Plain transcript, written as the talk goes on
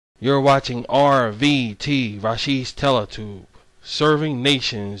You're watching RVT, Rashid's Teletube, serving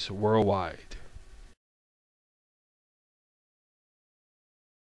nations worldwide.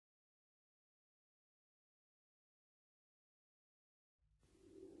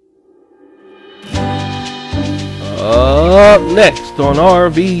 Up next on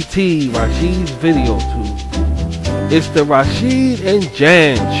RVT, Rashid's Video Tube, it's the Rashid and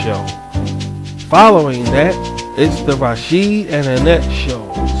Jan Show. Following that, it's the Rashid and Annette Show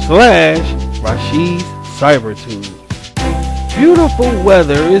 / Rashid's CyberTube. Beautiful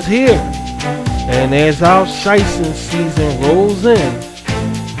weather is here, and as our shicing season rolls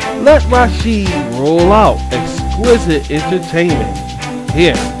in, let Rashid roll out exquisite entertainment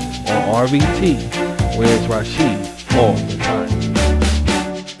here on RVT, where it's Rashid all the time.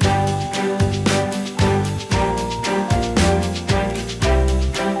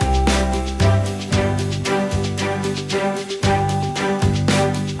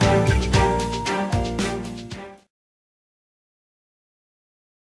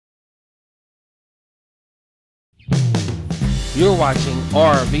 You're watching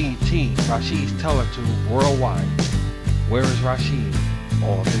RVT, Rashid's Teletube worldwide. Where is Rashid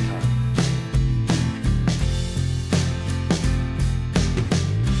all the time?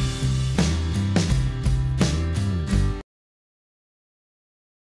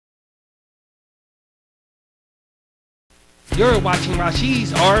 You're watching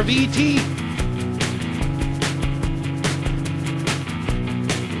Rashid's RVT.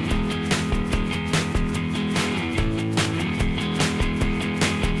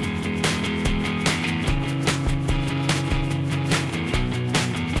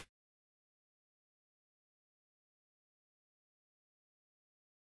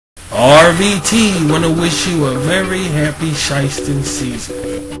 RVT want to wish you a very happy shysting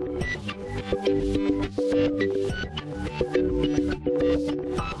season.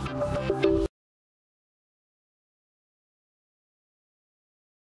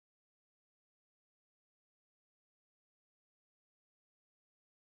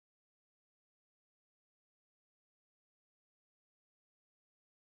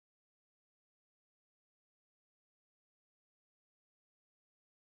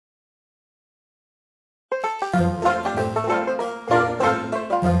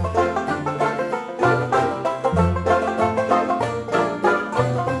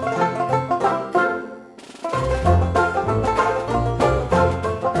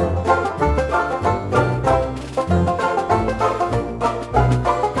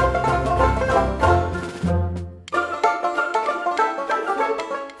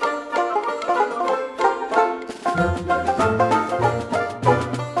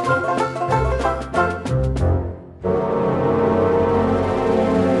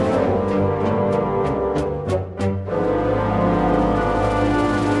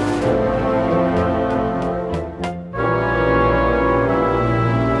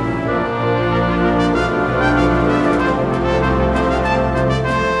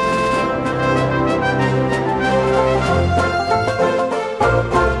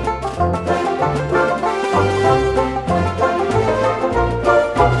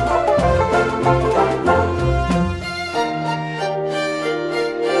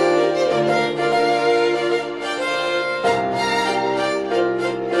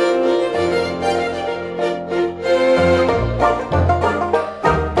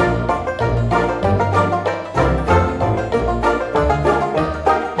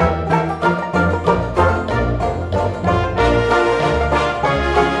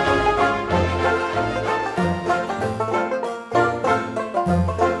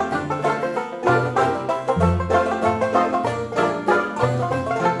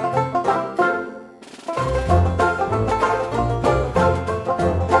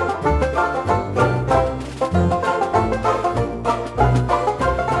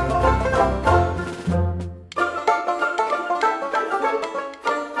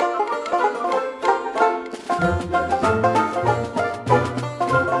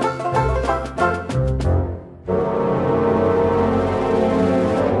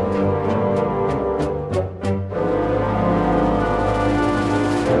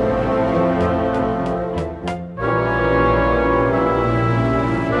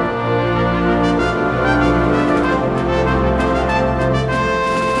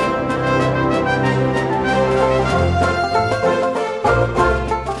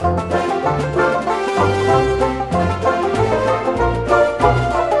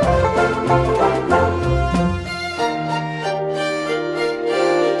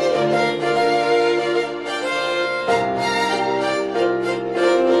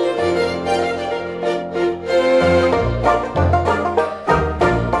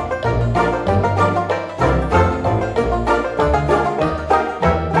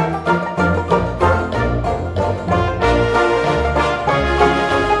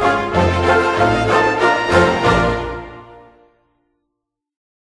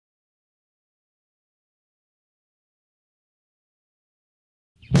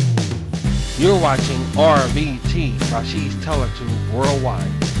 You're watching RVT, Rashid's Teletube Worldwide.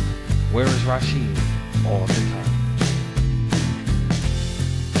 Where is Rashid all the time?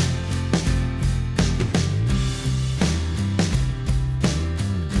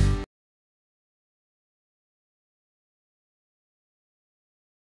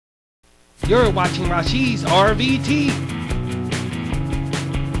 You're watching Rashid's RVT.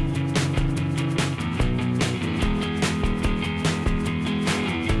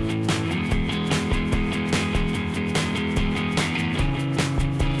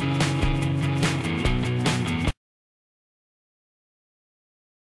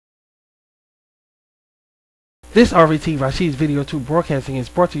 This RVT, Rashid's Video Tube Broadcasting, is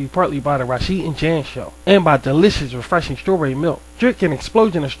brought to you partly by the Rashid and Jan Show and by delicious, refreshing strawberry milk. Drink an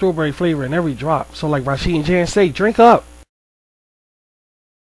explosion of strawberry flavor in every drop. So like Rashid and Jan say, drink up.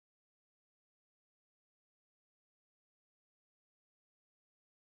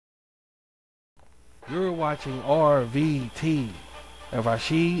 You're watching RVT, a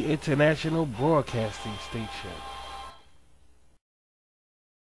Rashid International Broadcasting Station.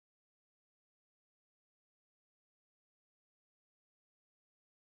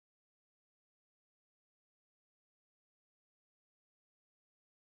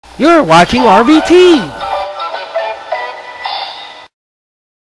 You're watching RVT.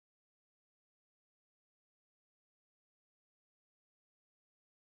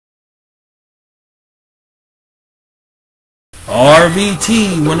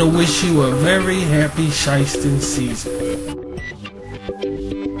 RVT wanna wish you a very happy Shiesting season.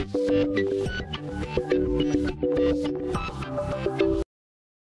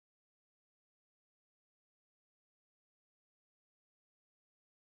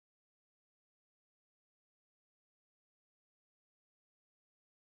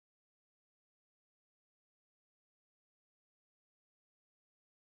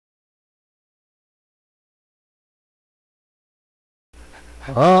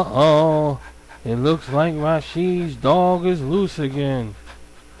 Uh-oh, it looks like Rashid's dog is loose again.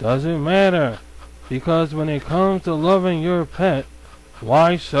 Doesn't matter, because when it comes to loving your pet,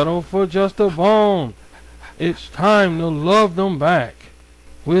 why settle for just a bone? It's time to love them back.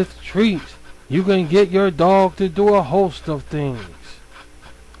 With treats, you can get your dog to do a host of things,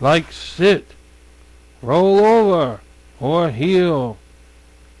 like sit, roll over, or heel.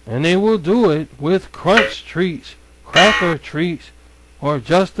 And they will do it with crunch treats, cracker treats, or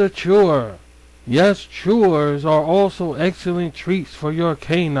just a chewer. Yes, chewers are also excellent treats for your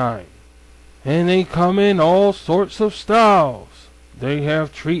canine. And they come in all sorts of styles. They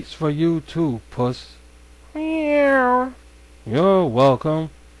have treats for you too, puss. Meow. You're welcome.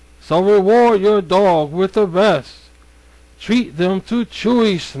 So reward your dog with the best. Treat them to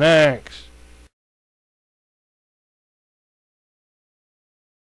chewy snacks.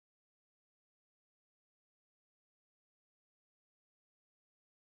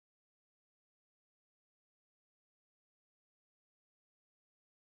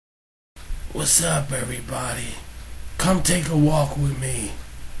 What's up, everybody? Come take a walk with me.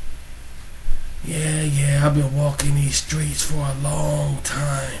 Yeah, I've been walking these streets for a long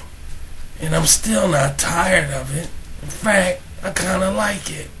time, and I'm still not tired of it. In fact, I kinda like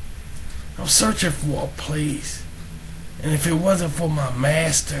it. I'm searching for a place, and if it wasn't for my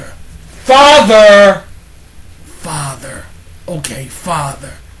master, Father! Okay,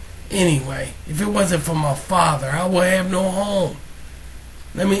 Father. Anyway, if it wasn't for my father, I would have no home.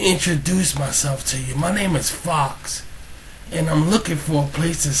 Let me introduce myself to you. My name is Fox, and I'm looking for a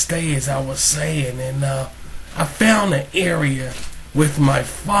place to stay, as I was saying, and I found an area with my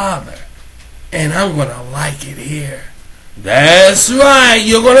father, and I'm gonna like it here. That's right,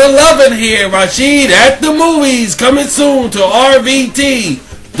 you're gonna love it here. Rashid at the Movies, coming soon to RVT.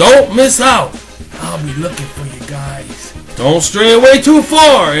 Don't miss out. I'll be looking for you guys. Don't stray away too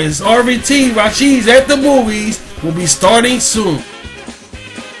far, as RVT, Rashid's at the Movies, will be starting soon.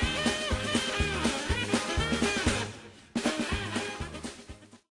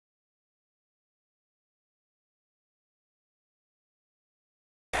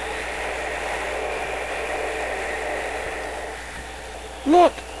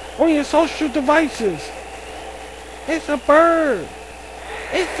 Look, on your social devices. It's a bird.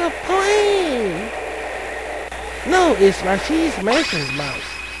 It's a plane. No, it's Rashid's master's mouse.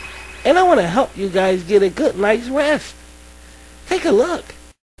 And I want to help you guys get a good night's rest. Take a look.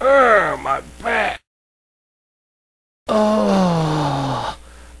 My back.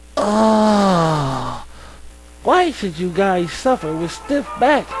 Why should you guys suffer with stiff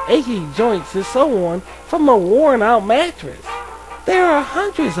back, achy joints, and so on from a worn-out mattress? There are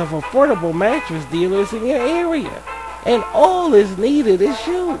hundreds of affordable mattress dealers in your area. And all is needed is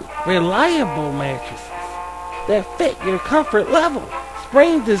you. Reliable mattresses that fit your comfort level.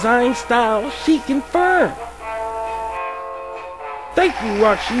 Spring design style, chic and firm. Thank you,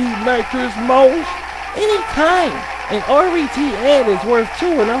 Rashid Mattress Most. Anytime. An RET ad is worth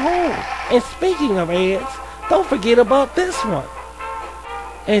two in a hole. And speaking of ads, don't forget about this one.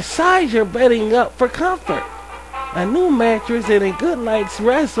 And size your bedding up for comfort. A new mattress and a good night's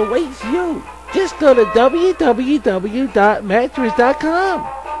rest awaits you. Just go to www.mattress.com.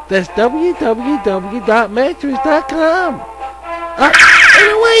 That's www.mattress.com.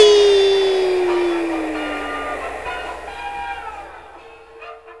 Anyway!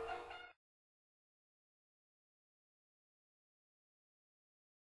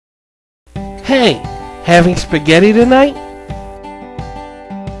 Hey, having spaghetti tonight?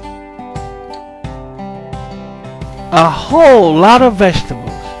 A whole lot of vegetables.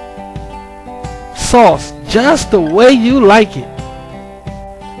 Sauce just the way you like it.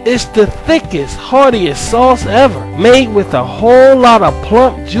 It's the thickest, heartiest sauce ever, made with a whole lot of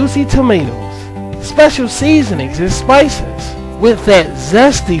plump, juicy tomatoes, special seasonings and spices, with that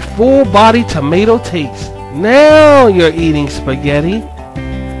zesty, full-body tomato taste. Now you're eating spaghetti.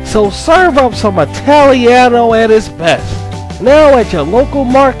 So serve up some Italiano at its best, now at your local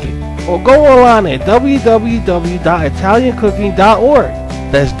market, or go online at www.italiancooking.org.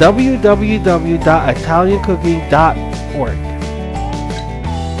 That's www.italiancooking.org.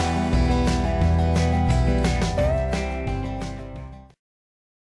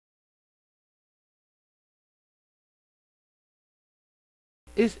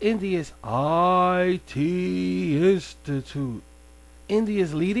 It's India's IT Institute,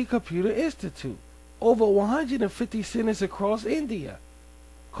 India's leading computer institute. Over 150 centers across India.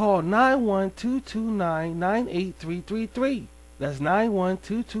 Call 91229-98333. That's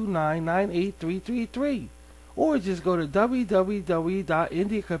 91229-98333. Or just go to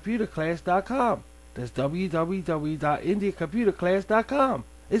www.indiacomputerclass.com. That's www.indiacomputerclass.com.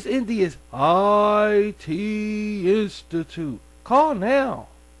 It's India's IT Institute. Call now.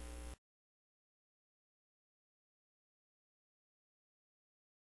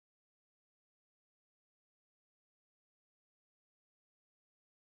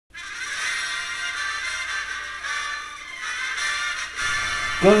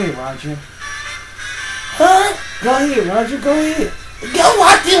 Go ahead, Roger. Huh? Go ahead, Roger. Go ahead. Yo,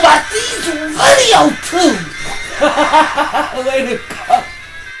 watch these video too. Way to go.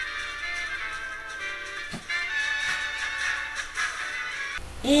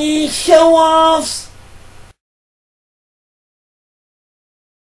 Show offs.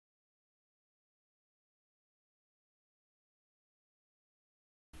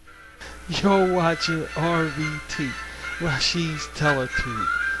 You're watching RVT, Rashid's Teletube,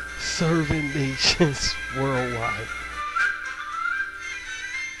 serving nations worldwide.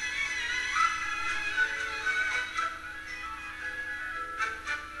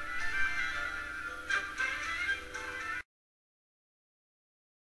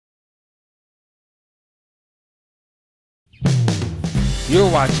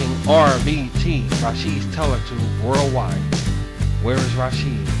 You're watching RVT, Rashid's Teletube worldwide. Where is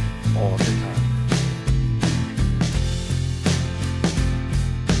Rashid? All the time.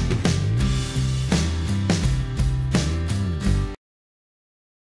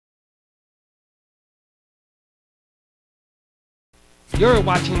 You're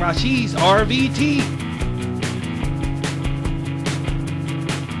watching Rashid's RVT.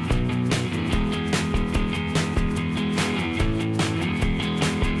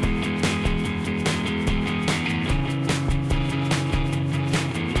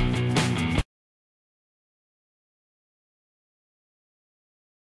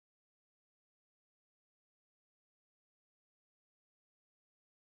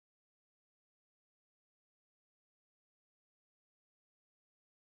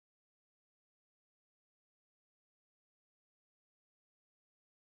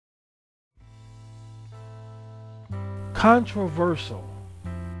 Controversial.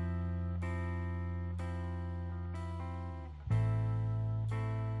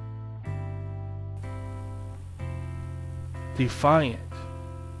 Defiant.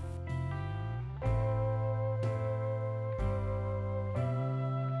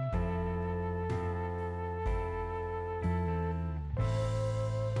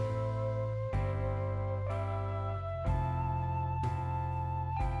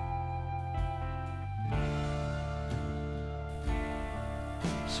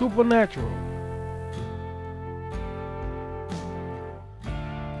 Supernatural.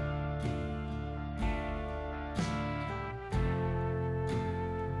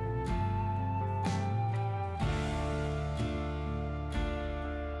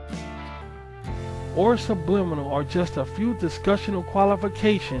 or subliminal are just a few discussional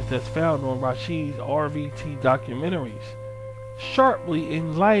qualifications that's found on Rashid's RVT documentaries, sharply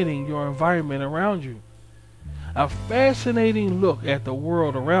enlightening your environment around you. A fascinating look at the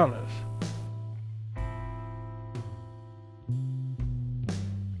world around us.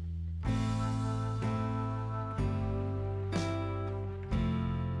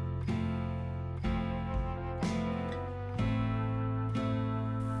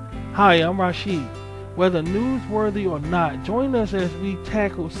 Hi, I'm Rashid. Whether newsworthy or not, join us as we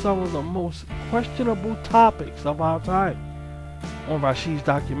tackle some of the most questionable topics of our time on Rashid's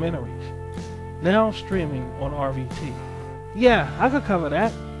documentaries, now streaming on RVT. Yeah, I could cover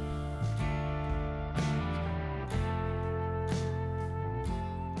that.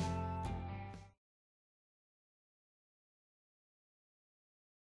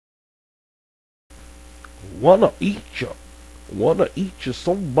 Wanna eat you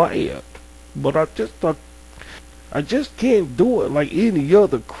so bad, but I just can't do it like any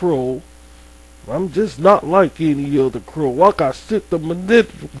other crow. I'm just not like any other crow. I got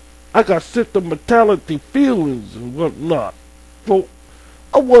sentimentality feelings and whatnot. So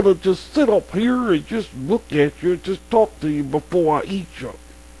I wanna just sit up here and just look at you and just talk to you before I eat you.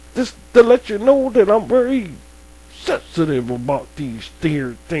 Just to let you know that I'm very sensitive about these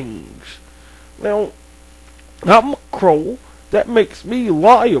dear things. Now, I'm a crow. That makes me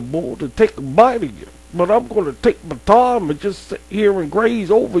liable to take a bite of you. But I'm going to take my time and just sit here and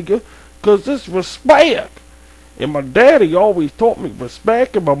graze over you, because it's respect. And my daddy always taught me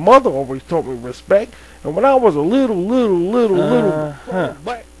respect, and my mother always taught me respect. And when I was a little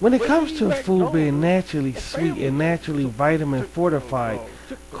when it comes to food being naturally sweet and naturally vitamin fortified,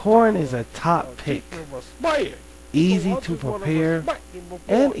 corn is a top pick. Easy to prepare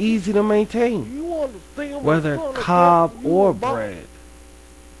and easy to maintain, whether cob or bread.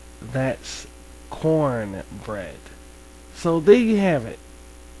 That's corn bread. So there you have it.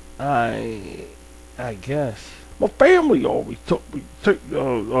 I guess my family always teach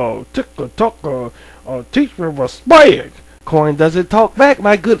me respect. corn doesn't talk back,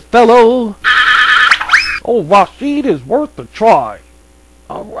 my good fellow. Oh, Rashid is worth a try.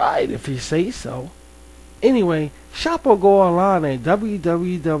 Alright, if you say so. Anyway, shop or go online at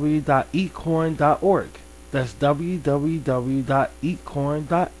www.eatcorn.org. That's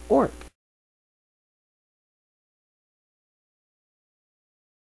www.eatcorn.org.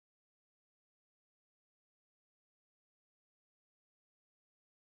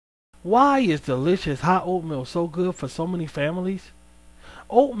 Why is delicious hot oatmeal so good for so many families?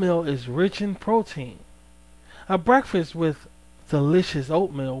 Oatmeal is rich in protein. A breakfast with delicious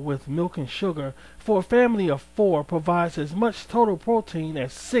oatmeal with milk and sugar for a family of 4 provides as much total protein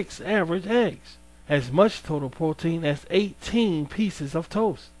as 6 average eggs, as much total protein as 18 pieces of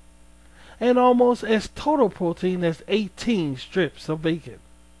toast, and almost as total protein as 18 strips of bacon.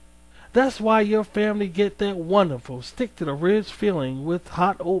 That's why your family get that wonderful stick to the ribs feeling with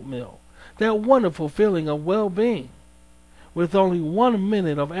hot oatmeal, that wonderful feeling of well-being, with only 1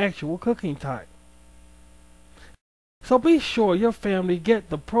 minute of actual cooking time. So be sure your family get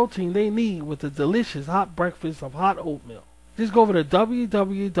the protein they need with the delicious hot breakfast of hot oatmeal. Just go over to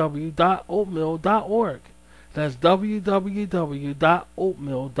www.oatmeal.org. That's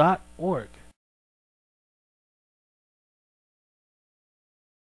www.oatmeal.org.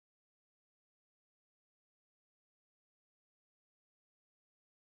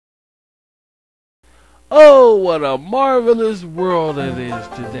 Oh, what a marvelous world it is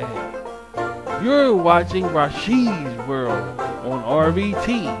today. You're watching Rashid's World on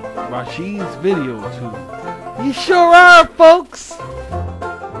RVT, Rashid's Video Tube. You sure are, folks!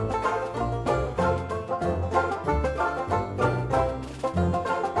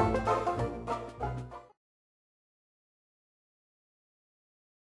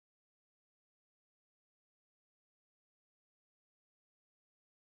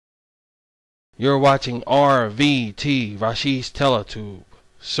 You're watching RVT, Rashid's Teletube,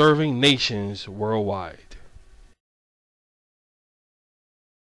 serving nations worldwide.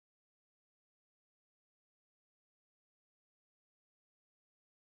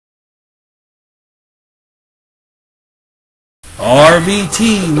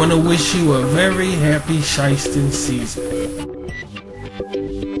 RVT want to wish you a very happy Shieston season.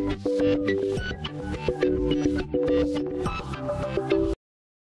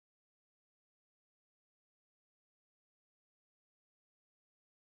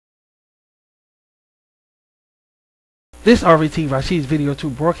 This RVT Rashid's Video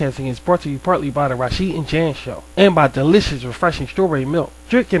Tube broadcasting is brought to you partly by the Rashid and Jan Show and by delicious, refreshing strawberry milk.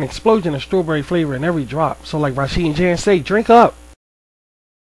 Drink an explosion of strawberry flavor in every drop. So like Rashid and Jan say, drink up.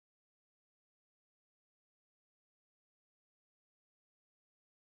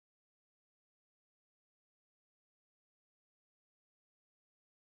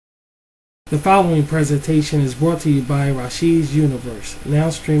 The following presentation is brought to you by Rashid's Universe, now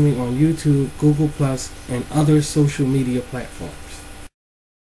streaming on YouTube, Google+, and other social media platforms.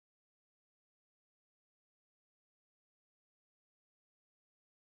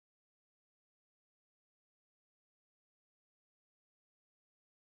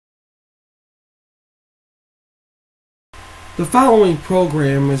 The following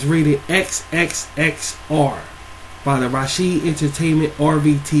program is rated XXXR by the Rashid Entertainment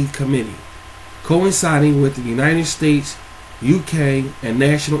RVT Committee, coinciding with the United States, UK, and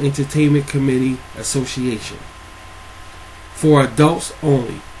National Entertainment Committee Association. For adults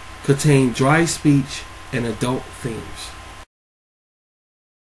only, contain dry speech and adult themes.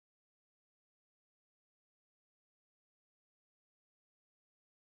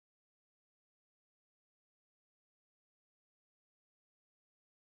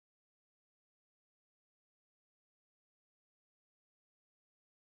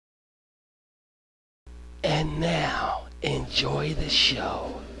 And now, enjoy the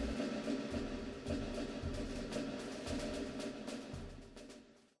show.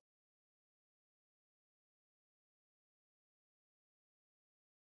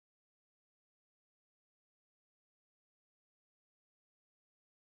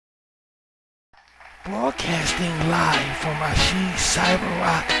 Broadcasting live from Rashid Cyber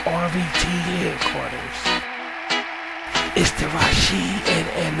Rock RVT headquarters. It's the Rashid and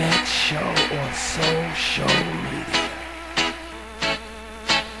NX show on social media.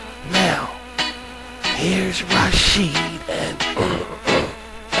 Now, here's Rashid and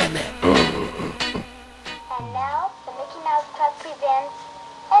NX. And now, the Mickey Mouse Club presents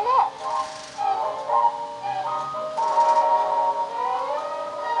NX.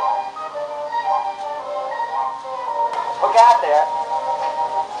 Look out there.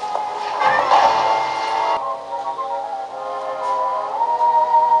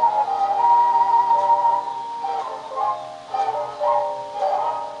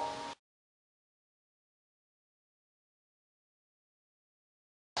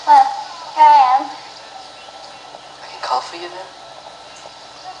 Well, here I am. I can call for you then?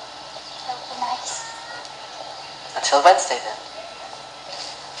 That would be nice. Until Wednesday then.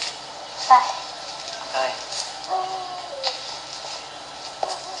 Bye. Bye.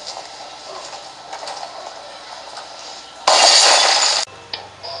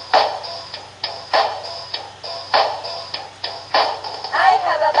 I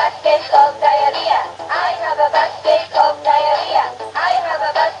have a bad case of diarrhea. I have a bad case of diarrhea. I have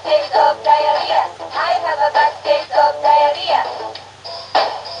a bad case of diarrhea. I have a bad case of diarrhea.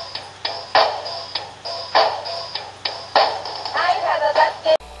 I have a bad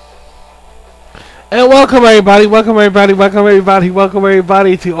case. And welcome everybody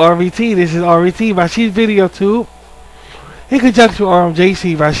to RVT. This is RVT, Rashid's Video Tube, in conjunction with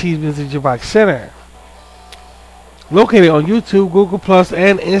RMJC, Rashid's Music Jukebox Center, located on YouTube, Google+,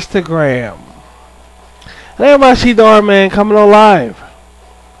 and Instagram. And I'm Rashid the R Man, coming on live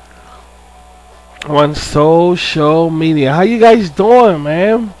on social media. How you guys doing,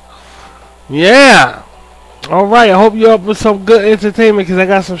 man? Yeah. Alright, I hope you're up with some good entertainment, because I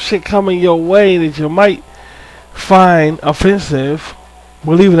got some shit coming your way that you might find offensive,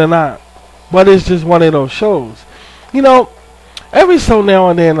 believe it or not. But it's just one of those shows. You know, every so now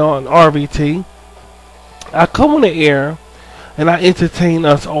and then on RVT, I come on the air and I entertain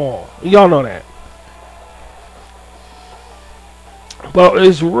us all. Y'all know that. But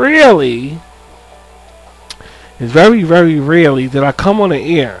it's very, very rarely that I come on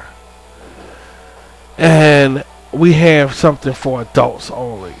the air and we have something for adults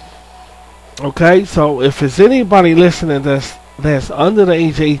only. Okay, so if it's anybody listening that's under the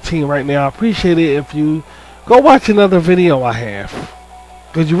age of 18 right now, I appreciate it if you go watch another video I have,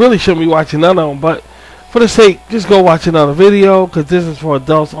 because you really shouldn't be watching none of them, but for the sake, just go watch another video, because this is for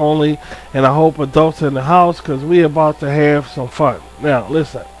adults only, and I hope adults in the house, because we about to have some fun. Now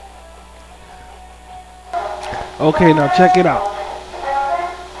listen. Okay, now check it out.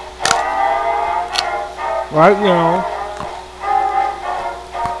 Right now,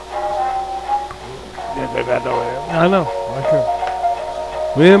 I know, right here.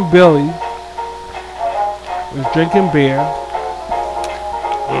 Me and Billy was drinking beer.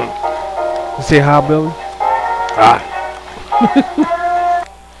 You say hi, Billy? Hi.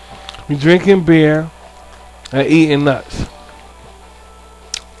 We drinking beer and eating nuts.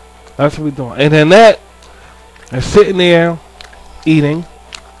 That's what we doing. And then that is sitting there eating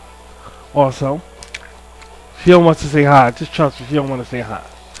also. She don't want to say hi. Just trust me. She don't want to say hi.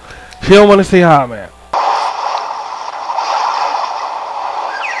 She don't want to say hi, man.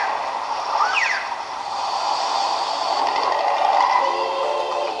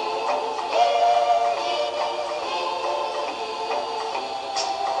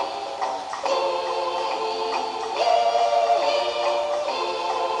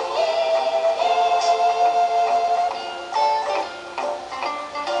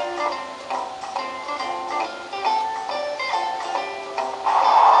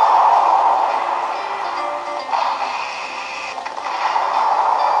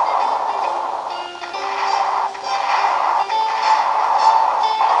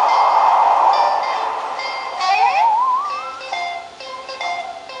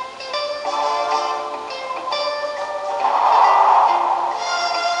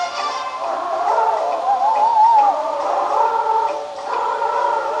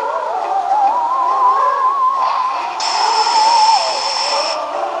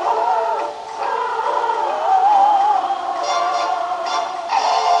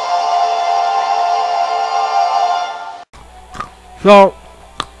 So,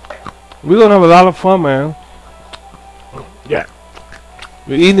 we're going to have a lot of fun, man. Yeah.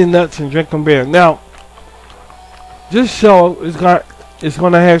 We're eating nuts and drinking beer. Now, this show is going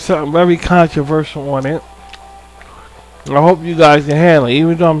to have something very controversial on it. I hope you guys can handle it,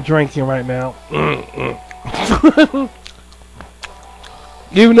 even though I'm drinking right now.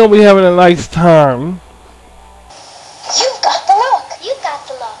 Even though we're having a nice time. You've got the look. You've got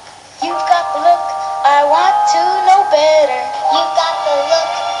the look. You've got the look. I want to know better. You've got the look.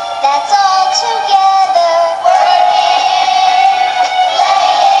 That's all together.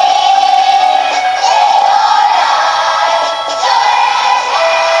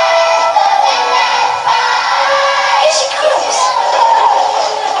 Here she comes.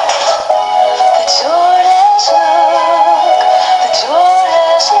 The Jordan's look. The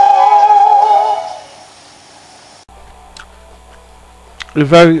Jordan's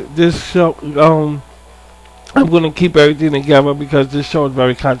look. This show, I'm going to keep everything together because this show is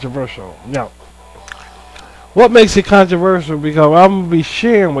very controversial. Now, what makes it controversial? Because I'm going to be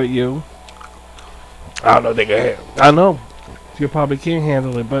sharing with you. I don't know if they can handle it. I know. You probably can't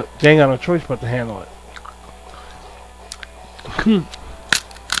handle it, but they ain't got no choice but to handle it.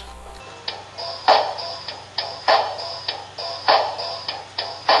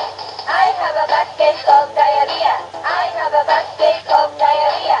 I have a bad case of diarrhea. I have a bad case of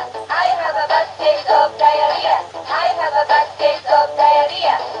diarrhea. I have a bad case of diarrhea. I have a bad case of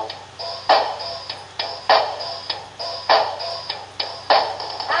diarrhea.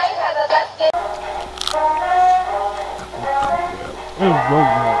 I have a bad case.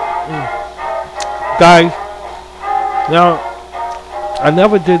 Guys, now, I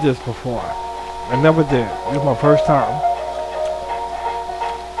never did this before. I never did. This is my first time.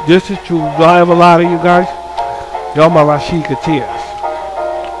 This is true. Do I have a lot of you guys? Y'all my Rashid Katias.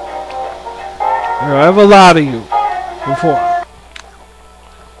 I have a lot of you before.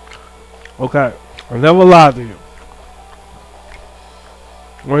 Okay. I never lied to you.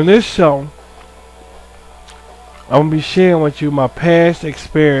 On this show, I'm going to be sharing with you my past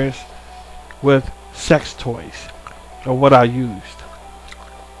experience with sex toys, or what I used.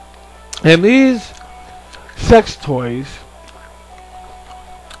 And these sex toys,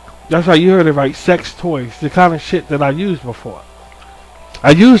 that's how you heard it right, sex toys, the kind of shit that I used before.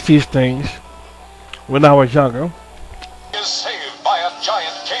 I used these things when I was younger. Is saved by a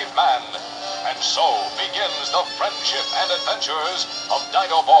giant caveman, and so begins the friendship and adventures of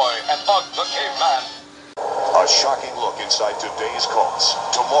Dino Boy and Bug the Caveman. A shocking look inside today's cults,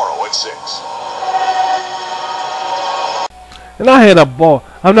 tomorrow at 6. And I had a ball.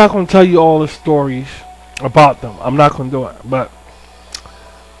 I'm not going to tell you all the stories about them. I'm not going to do it. But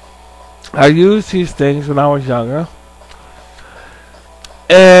I used these things when I was younger.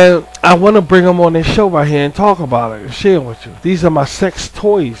 And I want to bring them on this show right here and talk about it and share with you. These are my sex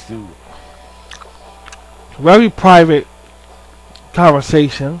toys, dude. Very private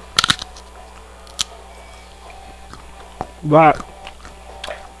conversation. But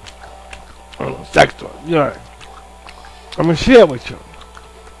sex toys, yeah. I'm gonna share it with you.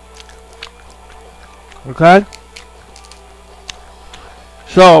 Okay?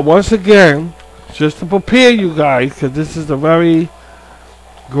 So once again, just to prepare you guys, because this is a very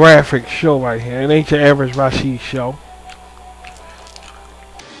graphic show right here. It ain't your average Rashid show.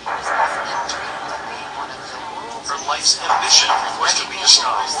 Her life's ambition was to be a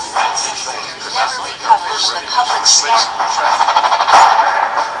star.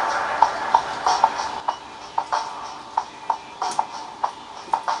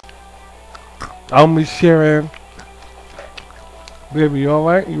 I'm be sharing. Baby, you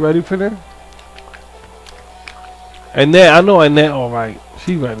alright? You ready for this? Annette, I know Annette alright.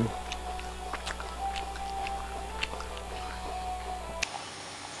 She ready.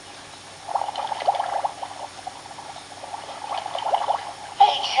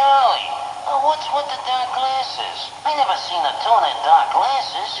 Hey, Charlie. What's with the dark glasses? I never seen a tuna in dark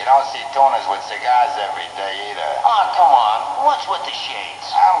glasses. You don't see tuners with cigars every day either. Oh, come on. What's with the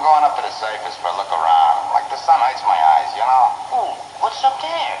shades? I'm going up to the surface for a look around. Like the sun hurts my eyes, you know? Ooh, what's up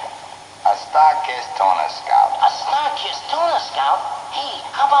there? A star-kissed tuna scout. A star-kissed tuna scout? Hey,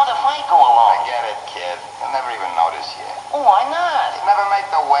 how about if I go along? Forget it, kid. You'll never even notice yet. Oh, why not? You never make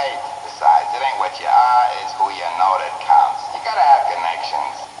the weight. Besides, it ain't what you are, it's who you know that counts. You gotta have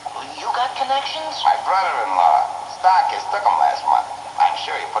connections. You got connections? My brother-in-law, Starkist, took him last month. I'm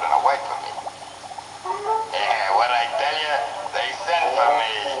sure he put in a word for me. Yeah, what'd I tell you? They sent for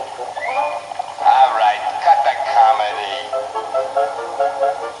me. All right, cut the comedy.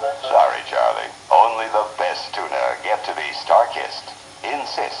 Sorry, Charlie. Only the best tuna get to be Starkist.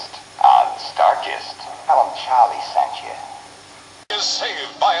 Insist on Starkist. Tell him Charlie sent you.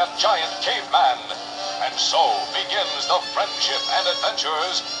 giant caveman. And so begins the friendship and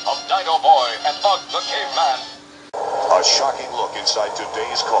adventures of Dino Boy and Bug the Caveman. A shocking look inside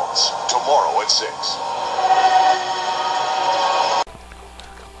today's cults, tomorrow at 6.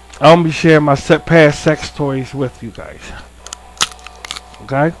 I'm gonna be sharing my past sex toys with you guys.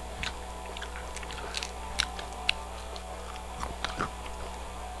 Okay?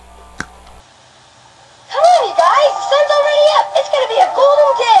 Come on, you guys. The sun's already up. It's gonna be a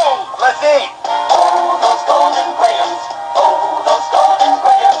golden day. Let's eat. Oh, those golden grahams. Oh, those golden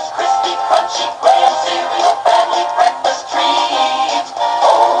grahams. Crispy, crunchy graham cereal, family breakfast treat.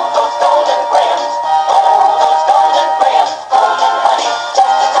 Oh, those golden grahams. Oh, those golden grahams. Golden honey,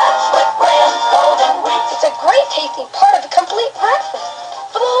 just a touch with Graham's golden wheat. It's a great tasting part of a complete breakfast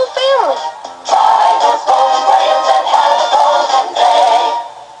for the whole family. Try those golden grahams and have a golden day.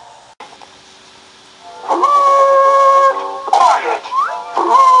 Quiet.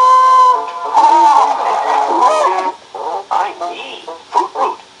 I need Fruit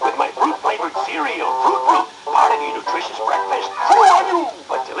Root with my fruit-flavored cereal. Fruit Root, part of your nutritious breakfast. Who are you?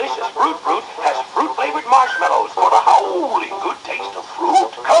 But delicious Fruit Root has fruit-flavored marshmallows for the howling good taste of fruit.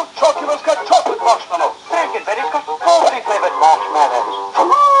 Count Chocula's got chocolate marshmallows. Franken Betty's got fruity-flavored marshmallows.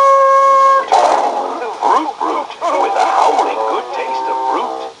 Fruit Root with the howling good taste of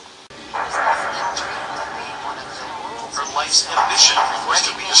fruit. Her life's ambition was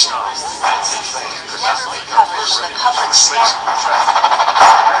to be a star. Never recover from a covered snack.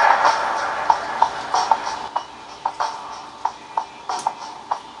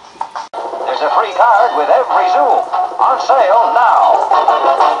 There's a free card with every Zoom. On sale now.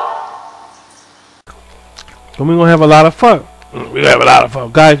 So we're gonna have a lot of fun. We're gonna have a lot of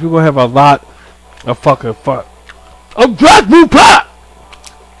fun. Guys, we're gonna have a lot of fucking fun. I'm Dracula Pot!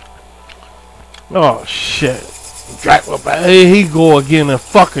 Oh shit. Dracula Pot. Here he go again and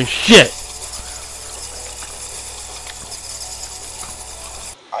fucking shit.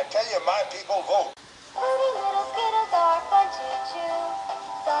 I tell you, my people vote. Fruity little Skittles are fun to chew.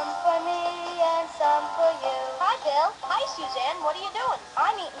 Some for me and some for you. Hi, Bill. Hi, Suzanne. What are you doing?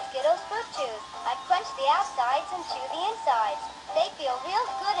 I'm eating Skittles Fruit Chews. I crunch the outsides and chew the insides. They feel real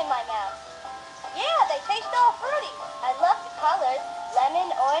good in my mouth. Yeah, they taste all fruity. I love the colors. Lemon,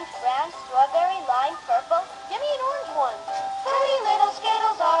 orange, brown, strawberry, lime, purple. Give me an orange one. Fruity little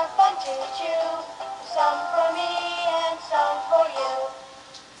Skittles are fun to chew. Some for me and some for you.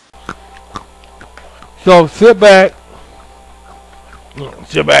 So sit back,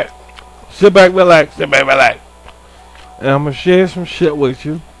 relax, and I'm gonna share some shit with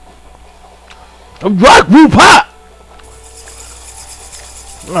you. I'm Dracula Pot!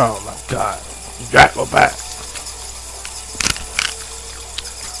 Oh my god, Dracula Pot.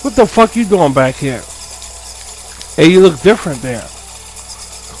 What the fuck you doing back here? Hey, you look different there.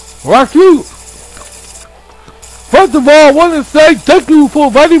 Rock you! First of all, I want to say thank you for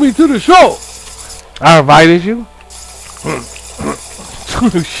inviting me to the show. I invited you?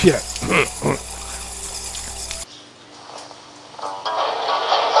 Shit.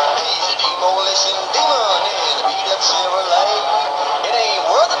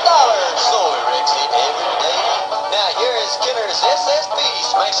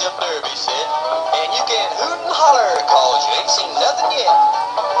 Smash Up Derby set, and you can hoot and holler, cause you ain't seen nothing yet.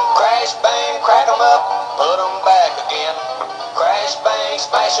 Crash, bang, crack 'em up, put 'em back again. Crash, bang,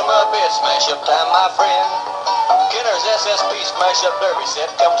 smash 'em up, it's smash up time, my friend. Kenner's SSP Smash Up Derby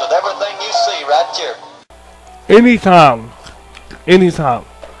set comes with everything you see right here. Anytime.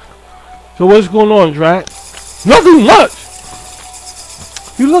 So what's going on, Drac? Nothing much.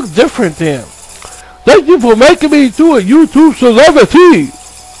 You look different then. Thank you for making me into a YouTube celebrity.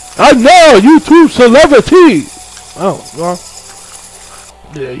 I'm now a YouTube celebrity. Oh, well.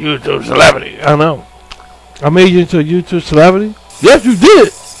 Yeah, YouTube celebrity. I know. I made you into a YouTube celebrity? Yes, you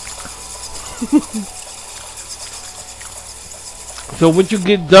did. So when you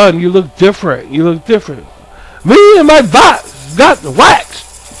get done, you look different. Me and my bots got the wax.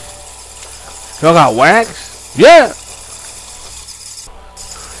 Y'all got wax? Yeah.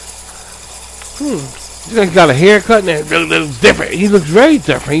 You guys got a haircut and it looks different. He looks very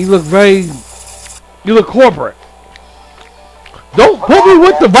different. You look corporate. Don't put me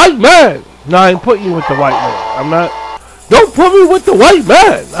with the white man. No, I ain't putting you with the white man. I'm not. Don't put me with the white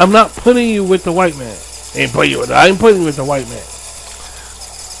man. I'm not putting you with the white man. I ain't putting you with the white man.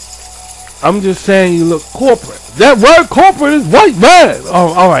 I'm just saying you look corporate. That word corporate is white man.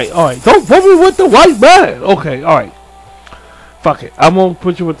 Oh, alright. Don't put me with the white man. Okay, alright. Fuck it. I'm gonna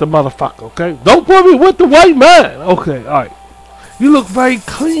put you with the motherfucker, okay? Don't put me with the white man. Okay, alright. You look very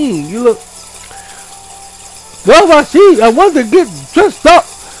clean. Well, I wanted to get dressed up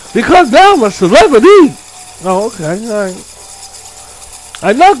Because now I'm a celebrity. Oh, okay. All right.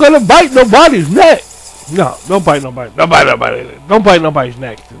 I'm not gonna bite nobody's neck. No, don't bite nobody. Don't bite nobody. Don't bite nobody's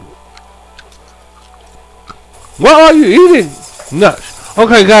neck, dude. What are you eating? Nuts.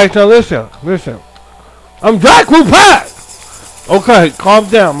 Okay, guys, now listen. I'm Jack Rupat. Okay, calm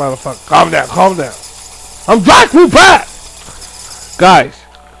down, motherfucker. Calm down. I'm Jack Rupat. Guys,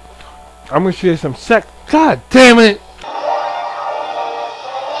 I'm gonna share some sex. God damn it.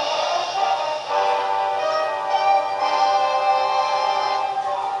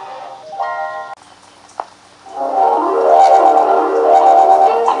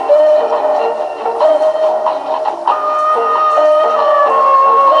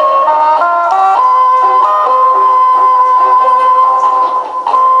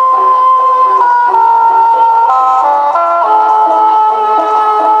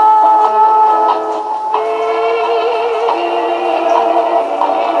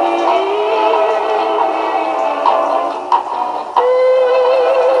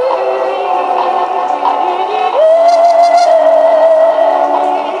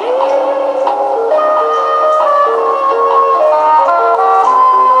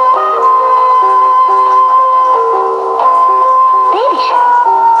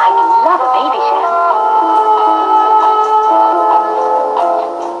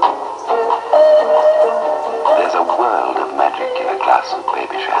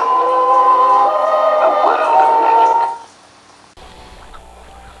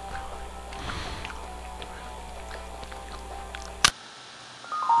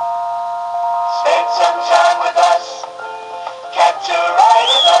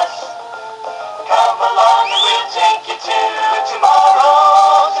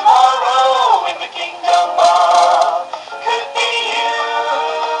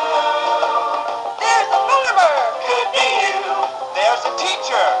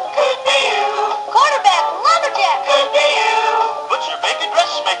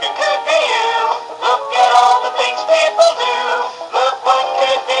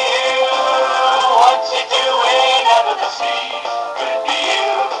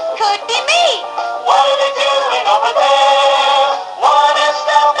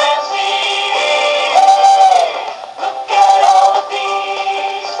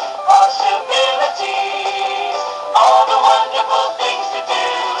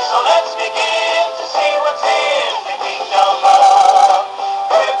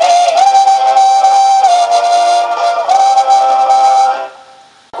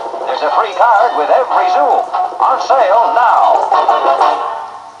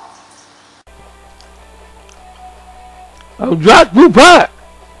 I'm Jack Rupat.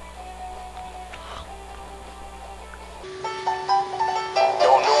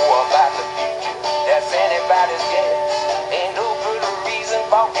 Don't know about the future, that's anybody's guess. Ain't no good reason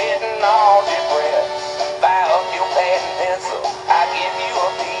for getting all depressed. Buy up your pad and pencil, I'll give you a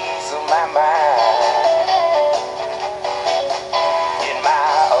piece of my mind. In my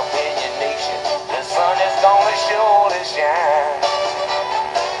opinion, nation, the sun is gonna surely shine.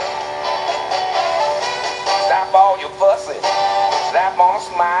 Stop all your fussing, slap on a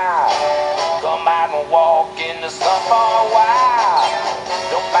smile. Come out and walk in the sun for a while.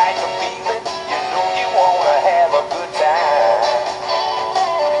 Don't fight the feeling, you know you wanna have a good time.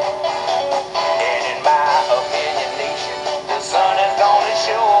 And in my opinion, nation, the sun is gonna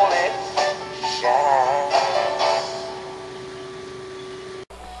surely shine.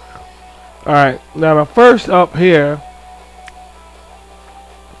 Alright, now the first up here.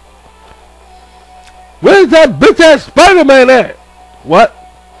 Where's that bitch ass Spider-Man at? What?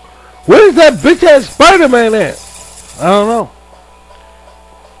 Where's that bitch ass Spider-Man at? I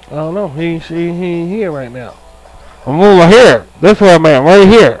don't know. He ain't here right now. I'm over here. That's where I'm at, right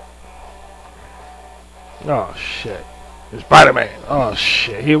here. Oh shit. It's Spider-Man. Oh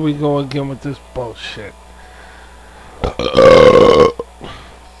shit. Here we go again with this bullshit.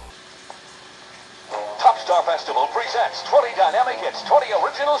 Top Star Festival presents 20 Dynamic Hits, 20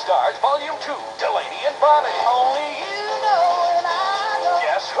 Original Stars, Volume 2, Delaney and Bonnie. Only you know and I know.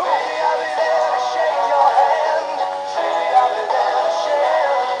 Guess who? Baby, I'll be there to shake your hand. Baby, I'll be there to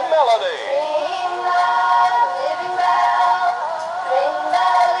share. Melody.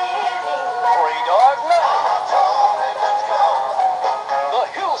 Three Dog Night. The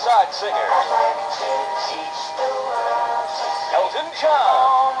Hillside Singers. Elton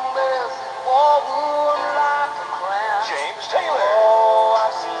John. James Taylor.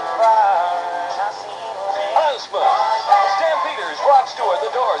 Osmond. Stampeders, Rod Stewart,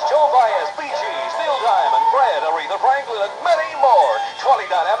 The Doors, Joe Baez, Bee Gees, Neil Diamond, Fred, Aretha Franklin, and many more. 20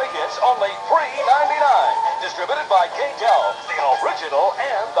 Dynamic Hits, only $3.99. Distributed by K-Tel, the original. versatile,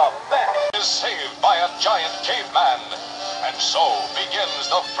 and the best. Is saved by a giant caveman. And so begins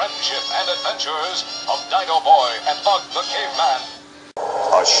the friendship and adventures of Dino Boy and Ugg the Caveman.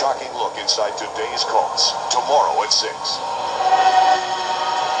 A shocking look inside today's cults. Tomorrow at 6.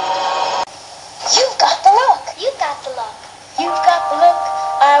 You've got the look. You've got the look. You've got the look.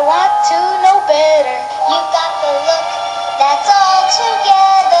 I want to know better. You've got the look. That's all together.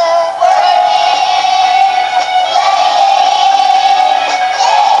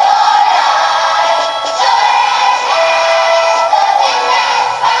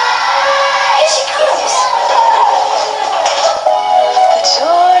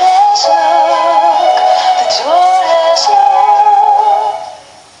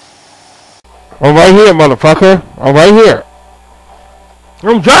 I'm right here, motherfucker. I'm right here.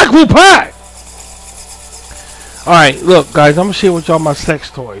 I'm Jack Wu Pie. Alright, look, guys, I'm gonna share with y'all my sex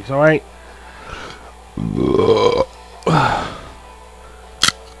toys, alright?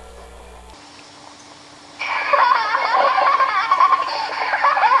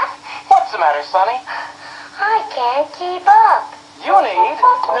 What's the matter, Sonny? I can't keep up. You need new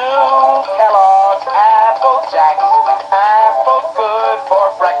Kellogg's Apple Jacks. Apple good for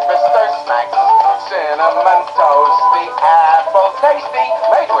breakfast or snacks. Cinnamon toasty, apple tasty,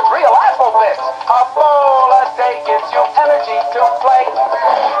 made with real apple bits. A bowl a day gives you energy to play.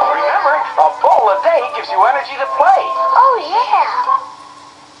 Remember, a bowl a day gives you energy to play. Oh, yeah.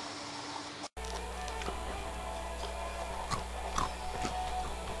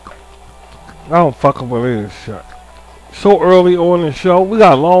 I don't fucking believe this shit. So early on in the show, we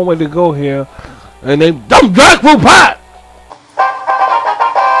got a long way to go here. And I'm Jack Wu Pie.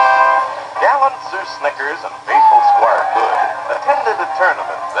 Gallant Sir Snickers and faithful Squire Good attended a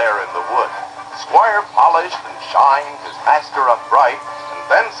tournament there in the wood. Squire polished and shined his master up bright, and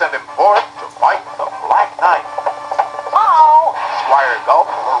then sent him forth to fight the Black Knight. Oh! Squire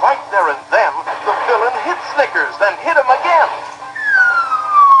gulped, for right there and then, the villain hit Snickers, then hit him again.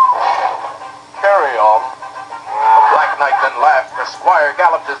 Carry on. The Black Knight then laughed as Squire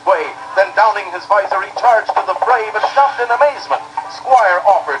galloped his way, then downing his visor he charged to the fray, but stopped in amazement. Squire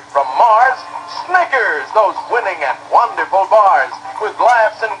offered from Mars Snickers, those winning and wonderful bars, with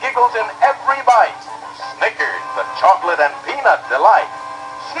laughs and giggles in every bite. Snickers, the chocolate and peanut delight.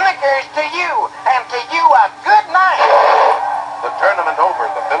 Snickers to you, and to you a good night. The tournament over,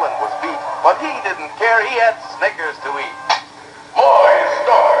 the villain was beat, but he didn't care, he had Snickers to eat. Boys,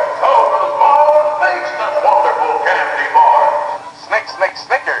 stars, out of the small makes this wonderful candy bar. Snick, snick,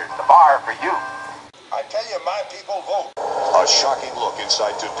 Snickers, the bar for you. I tell you, my people vote. A shocking look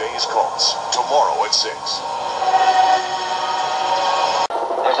inside today's cults. Tomorrow at 6.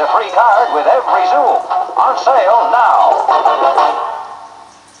 There's a free card with every zoo. On sale now.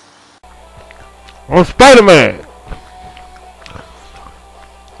 I'm Spider-Man.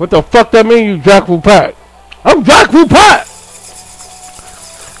 What the fuck that mean, you Jack Wu Pie? I'm Jack Wu Pie.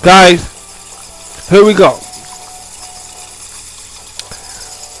 Guys, here we go.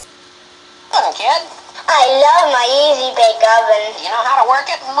 Kid, I love my Easy Bake Oven. you know how to work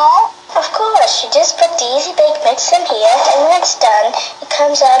it and all? Of course, you just put the Easy Bake mix in here, and when it's done, it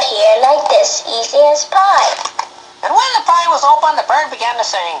comes out here like this, easy as pie. And when the pie was open, the bird began to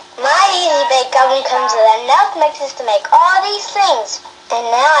sing. My Easy Bake Oven comes with enough mixes to make all these things. And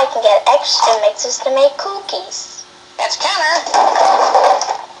now I can get extra mixes to make cookies. It's Kenner.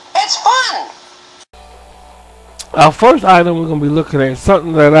 It's fun. Our first item we're gonna be looking at is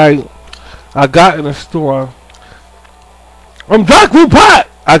something that I got in a store. I'm Jack Wu Pie.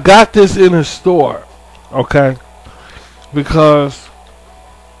 I got this in a store, okay? Because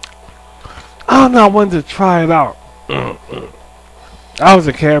I don't know, I wanted to try it out. I was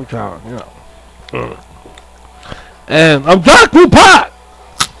a cab driver, you know. And I'm Jack Wu Pie.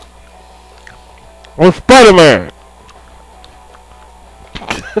 I'm Spider-Man.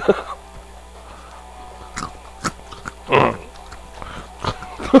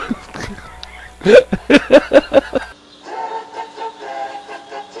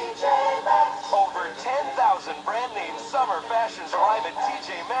 Over 10,000 brand name summer fashions arrive at TJ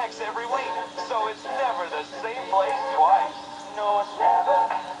Maxx every week, so it's never the same place twice. No, it's never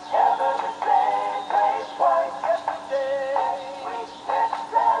the same place twice. Yesterday,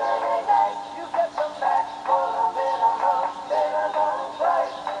 Saturday night, you get some Max for a minimum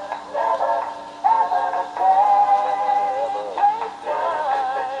price. Never, ever the same place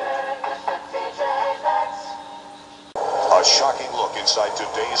twice. TJ Maxx. A shocking look inside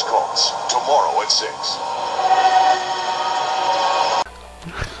today's cults. Tomorrow at 6.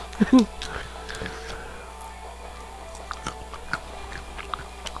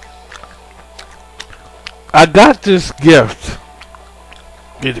 I got this gift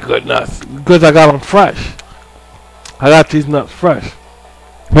These are good nuts. Because I got them fresh. I got these nuts fresh.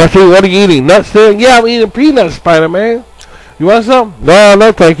 What are you eating? Nuts there? Yeah, I'm eating peanuts, Spider-Man. You want some? No,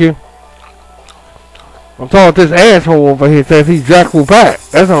 no, thank you. I'm talking about this asshole over here says he's Jack Pat.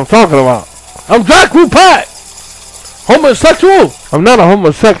 That's what I'm talking about. I'm Jack Pat! Homosexual? I'm not a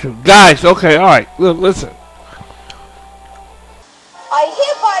homosexual. Guys, okay, alright. Listen. I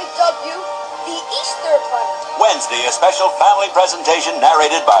hereby dub you the Easter Bunny. Wednesday, a special family presentation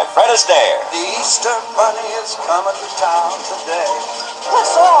narrated by Fred Astaire. The Easter Bunny is coming to town today.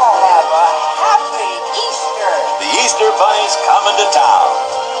 Let's all have a happy Easter. The Easter Bunny's coming to town.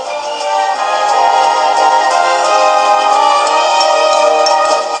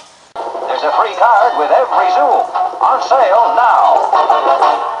 There's a free card with every zoo. On sale now.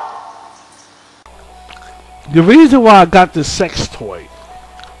 The reason why I got this sex toy.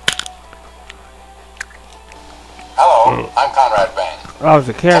 Hello, I'm Conrad Bain. I was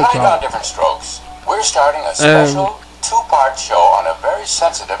a character. Tonight on Different Strokes, we're starting a special two-part show on a very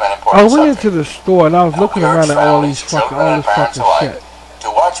sensitive and important I went subject. into the store and I was looking around at all this fucking shit. To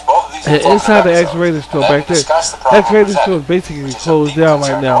watch both of these And inside the X-rated store back there, X-rated store is basically closed down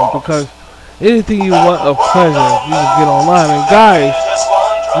right now because anything you want of pleasure, you can get online. And guys,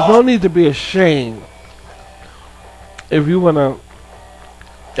 there's no need to be ashamed if you want to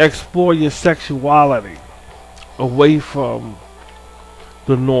explore your sexuality away from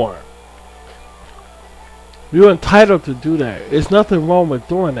the norm. You're entitled to do that. There's nothing wrong with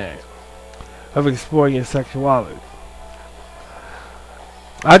doing that, of exploring your sexuality.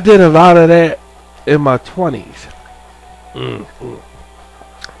 I did a lot of that in my 20s. You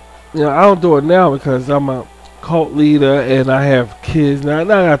know, I don't do it now because I'm a cult leader and I have kids.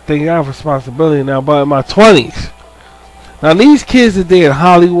 Now I think I have responsibility now, but in my 20s. Now these kids that they in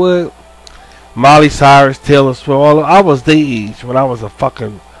Hollywood, Miley Cyrus, Taylor Swift, all I was their age when I was a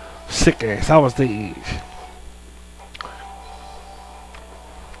fucking sick ass. I was their age.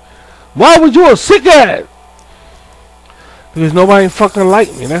 Why was you a sick ass? Because nobody fucking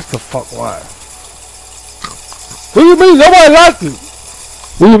liked me. That's the fuck why. What do you mean nobody liked you?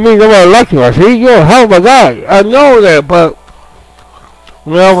 What do you mean nobody liked you? I see you're a hell of a guy. I know that, but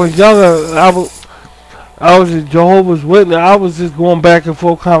when I was younger, I was a Jehovah's Witness. I was just going back and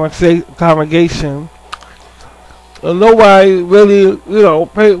forth congregation. And nobody really, you know,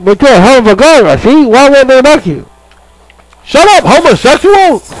 but you're a hell of a guy, I see. Why wouldn't they like you? Shut up,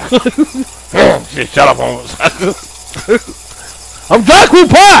 homosexual! Shut up, homosexual. I'm Jack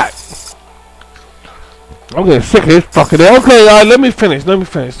Pat! I'm getting sick of this fucking day. Okay, let me finish.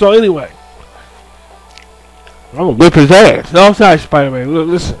 So anyway, I'm gonna whip his ass. No, I'm sorry, Spider-Man. Look,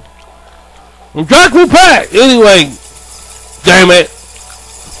 listen. I'm Jack Pat! Anyway, damn it.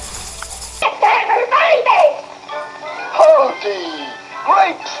 Howdy!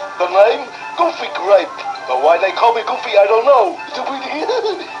 Grapes, the name. Goofy Grape. But why they call me Goofy, I don't know.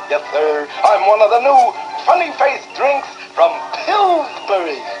 Yes, sir. I'm one of the new funny-faced drinks from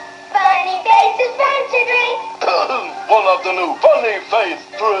Pillsbury. Funny faces, fancy drink. One of the new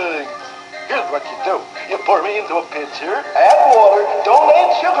funny-faced drinks. Here's what you do. You pour me into a pitcher, add water, don't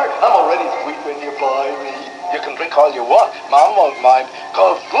add sugar. I'm already sweet when you buy me. You can drink all you want. Mom won't mind.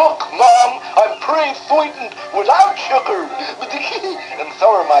 'Cause look, Mom, I'm pre-sweetened without sugar. And so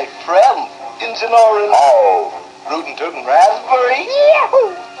are my friends. Injun orange. Oh. Rootin' Tootin' raspberry.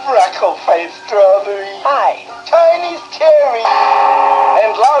 Yahoo! Freckle-faced strawberry. Hi. Chinese cherry.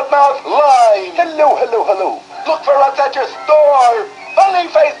 And loudmouth lime. Hello, hello, hello. Look for us at your store.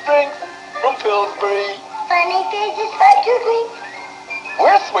 Funny-faced drinks from Pillsbury. Funny faces, fancy drink.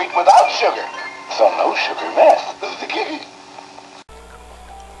 We're sweet without sugar. So no sugar mess.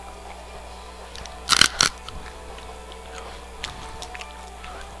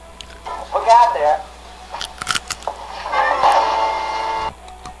 Look out there.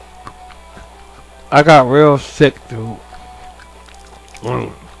 I got real sick, dude.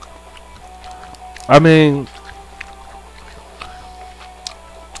 I mean,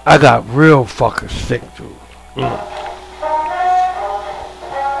 I got real fucking sick, dude.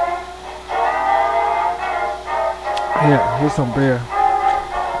 Yeah, here's some beer.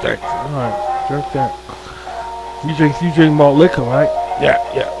 Alright, drink that. You drink malt liquor, right? Yeah.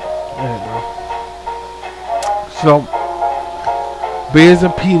 So, beers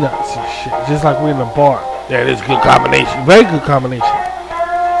and peanuts and shit, just like we're in a bar. Yeah, this is a good combination. Very good combination.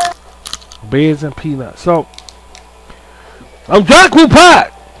 Beers and peanuts. So, I'm Jack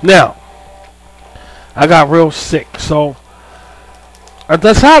Pat. Now, I got real sick, so I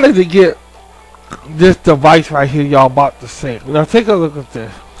decided to get this device right here y'all about to see. Now, take a look at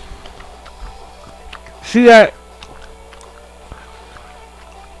this. See that?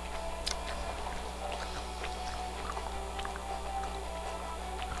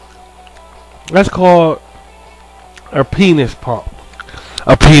 That's called a penis pump.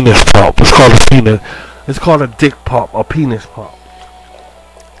 A penis pump. It's called a penis. It's called a dick pump. A penis pump.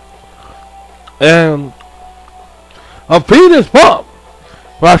 And a penis pump.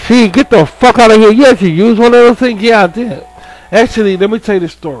 Rashid, get the fuck out of here. Yes, you used one of those things? Yeah, I did. Actually, let me tell you the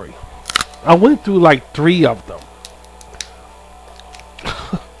story. I went through like 3 of them.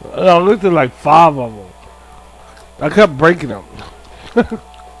 I looked at like 5 of them. I kept breaking them. I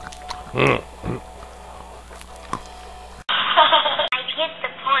get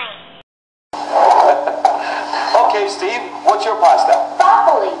the point. Okay, Steve, what's your pasta?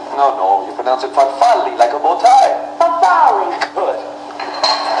 Farfalle. No, you pronounce it farfalle, like a bow tie. Farfalle. Good.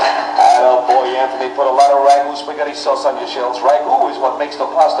 Oh boy, Anthony, put a lot of ragu spaghetti sauce on your shells. Ragu is what makes the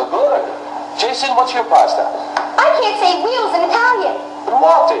pasta good. Jason, what's your pasta? I can't say wheels in Italian.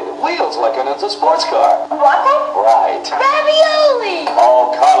 Ruote, wheels like an it's a sports car. Ruote? Right. Ravioli. Oh,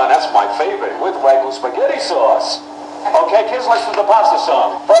 Colin, that's my favorite, with ragu spaghetti sauce. Okay, kids, listen to the pasta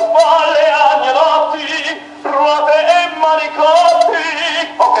song. Farfalle agnolotti, ruote e manicotti.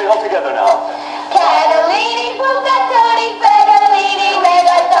 Okay, all together now. Cannellini, bucatoni, fettuccini,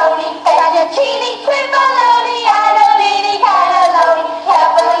 rigatoni, fettuccini, tripoloni, annolini, cannelloni,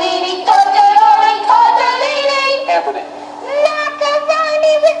 capellini, tortelloni, tortellini. Anthony.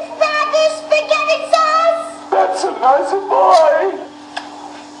 Macaroni with ragu spaghetti sauce. That's a nice boy.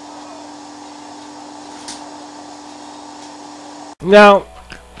 Now,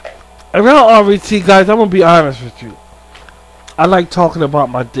 around RVT, guys, I'm gonna be honest with you. I like talking about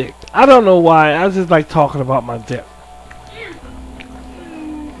my dick. I don't know why. I just like talking about my dick.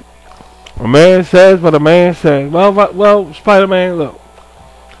 A man says what a man says. Well, Spider-Man, look.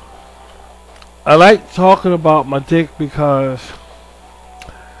 I like talking about my dick because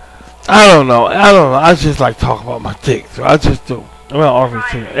I don't know. I just like talking about my dick. So I just do. Around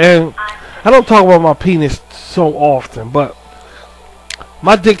RVT. And I don't talk about my penis so often, but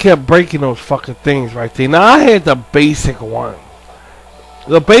my dick kept breaking those fucking things right there. Now, I had the basic one.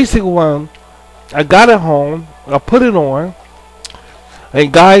 The basic one, I got it home. I put it on.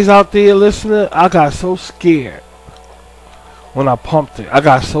 And guys out there listening, I got so scared when I pumped it. I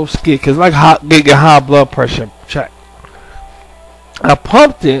got so scared. Because like getting high blood pressure check. I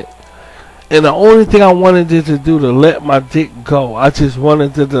pumped it. And the only thing I wanted it to do to let my dick go. I just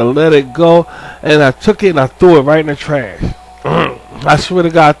wanted it to let it go. And I took it and I threw it right in the trash. I swear to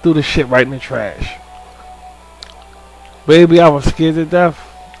God, I threw the shit right in the trash. Baby, I was scared to death.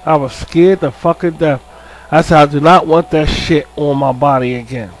 I was scared to fucking death. I said, I do not want that shit on my body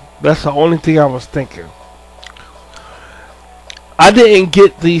again. That's the only thing I was thinking. I didn't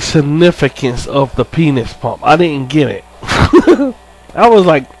get the significance of the penis pump. I didn't get it. I was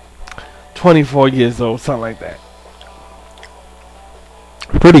like 24 years old, something like that.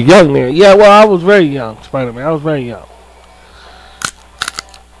 Pretty young there. Yeah, well, I was very young, Spider-Man. I was very young.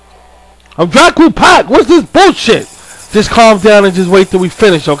 I'm Dracula Pack. What's this bullshit? Just calm down and just wait till we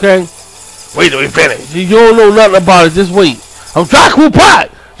finish, okay? Wait till we finish. You don't know nothing about it. Just wait. I'm Dracula Pack.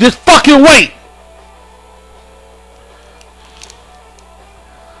 Just fucking wait.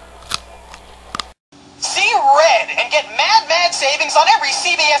 See Red and get mad savings on every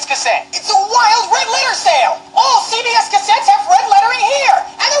CBS cassette. It's a wild red letter sale. All CBS cassettes have red lettering here,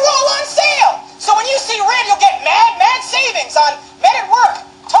 and they're all on sale. So when you see Red, you'll get mad savings on Men at Work,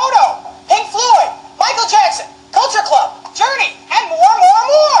 Toto, Pink Floyd, Michael Jackson, Culture Club, Journey, and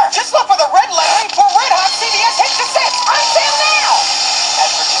more. Just look for the red lettering for Red Hot CBS hit cassettes on sale now at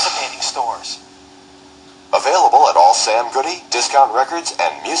participating stores. Available at all Sam Goody, Discount Records,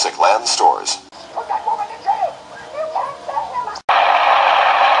 and Musicland stores.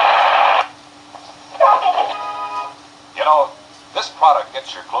 You know, this product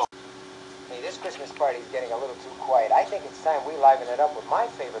gets your clothes. Hey, this Christmas party is getting a little too quiet. I think it's time we liven it up with my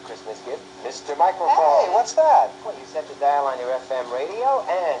favorite Christmas gift, Mr. Microphone. Hey, what's that? Well, you set the dial on your FM radio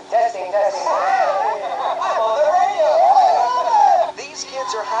and testing. I'm on the radio. These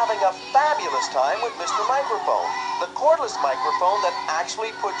kids are having a fabulous time with Mr. Microphone, the cordless microphone that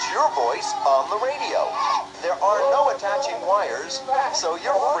actually puts your voice on the radio. There are no attaching wires, so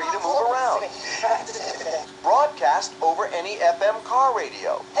you're free to move around. Broadcast over any FM car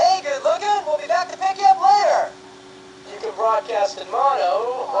radio. Hey, good looking. We'll be back to pick you up later. You can broadcast in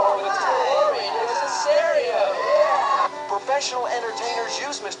mono or with radio as a stereo. Professional entertainers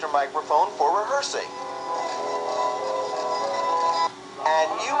use Mr. Microphone for rehearsing. And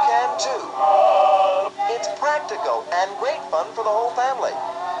you can too. It's practical and great fun for the whole family.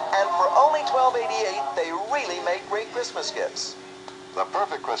 And for only $12.88, they really make great Christmas gifts. The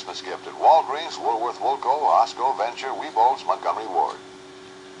perfect Christmas gift at Walgreens, Woolworth, Woolco, Osco, Venture, Weebles, Montgomery Ward.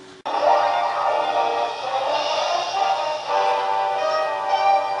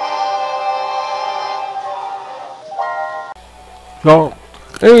 So,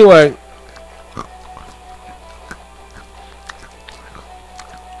 anyway,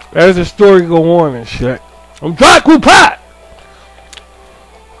 as the story go on and shit, I'm Jack with Pat.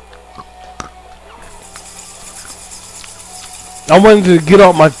 I wanted to get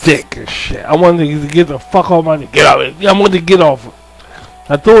off my dick and shit. I wanted to get the fuck off my dick. Get out of it. I wanted to get off it.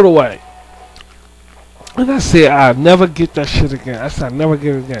 I threw it away. And I said, I'll never get that shit again. I said, I'll never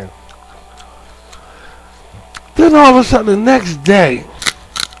get it again. Then all of a sudden, the next day,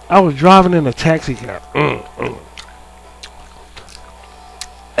 I was driving in a taxi cab.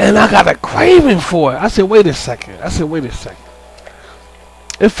 And I got a craving for it. I said, wait a second.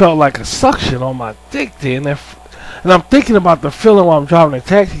 It felt like a suction on my dick there. And I'm thinking about the feeling while I'm driving a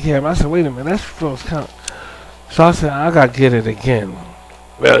taxi cab. I said, wait a minute, that feels kind of... So I said, I gotta get it again.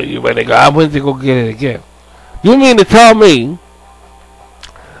 Well, you better go. I went to go get it again. You mean to tell me,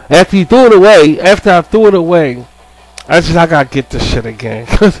 after I threw it away, I said, I gotta get this shit again.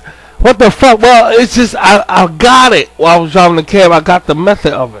 Cause, what the fuck? Well, it's just, I got it while I was driving the cab. I got the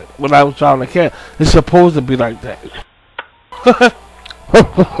method of it when I was driving the cab. It's supposed to be like that.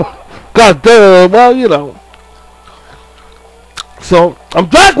 God damn, well, you know. So, I'm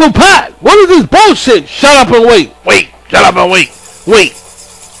Jack with Pat. What is this bullshit? Shut up and wait. Shut up and wait.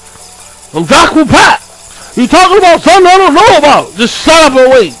 I'm Jack with Pat. You talking about something I don't know about. Just shut up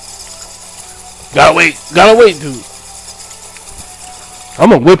and wait. Gotta wait, dude. I'm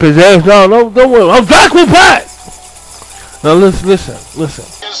gonna whip his ass down. Don't worry. I'm Jack with Pat. Now listen. Is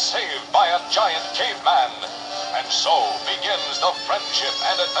saved by a giant caveman. And so begins the friendship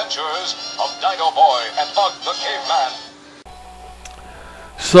and adventures of Dino Boy and Ugg the Caveman.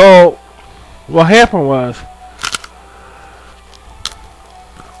 So, what happened was,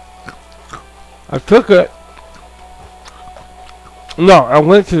 I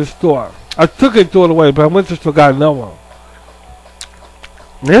went to the store. I took it, threw it away, but I went to the store, got another one.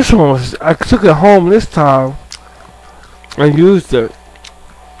 This one was, I took it home this time and used it.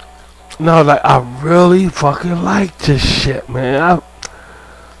 No, like, I really fucking like this shit, man.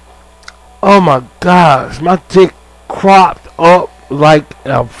 Oh my gosh, my dick cropped up like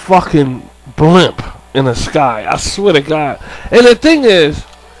a fucking blimp in the sky. I swear to God. And the thing is,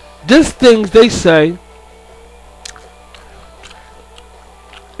 these things they say,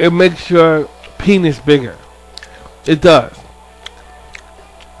 it makes your penis bigger. It does.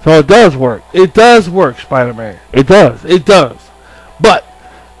 So it does work. It does work, Spider-Man. It does. But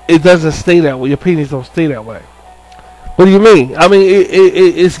it doesn't stay that way. Your penis don't stay that way. What do you mean? I mean,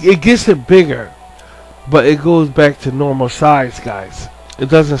 it gets it bigger, but it goes back to normal size, guys. It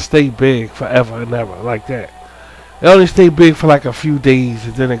doesn't stay big forever and ever like that. It only stay big for like a few days,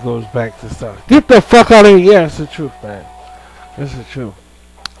 and then it goes back to stuff. Get the fuck out of here. Yeah, it's the truth, man. It's the truth.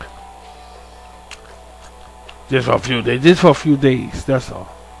 Just for a few days. That's all.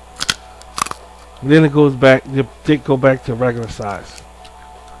 And then it goes back. The dick go back to regular size.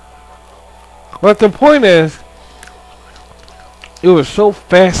 But the point is, it was so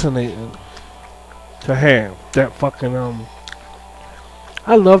fascinating to have that fucking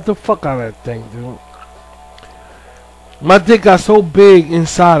I love the fuck out of that thing, dude. My dick got so big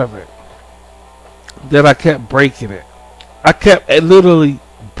inside of it that I kept breaking it. I kept literally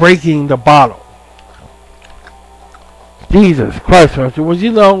breaking the bottle. Jesus Christ, Archie. Well,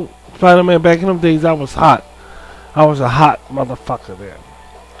 you know, Spider-Man, back in them days, I was hot. I was a hot motherfucker there.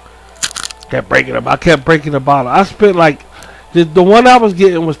 I kept breaking the bottle. I spent like, the one I was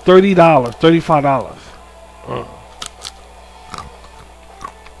getting was $30, $35.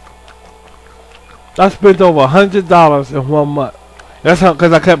 I spent over $100 in 1 month. That's how,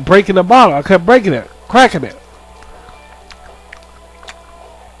 because I kept breaking the bottle. I kept breaking it, cracking it.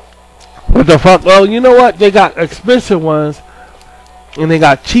 What the fuck? Well, you know what? They got expensive ones, and they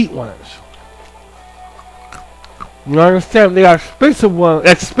got cheap ones. You understand? They got expensive ones,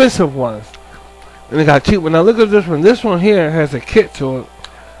 and they got cheap ones. Now look at this one. This one here has a kit to it.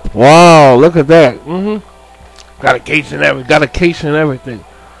 Wow, look at that. Got a case and everything. Got a case and everything.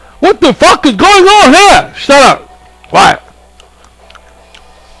 What the fuck is going on here? Shut up. Quiet.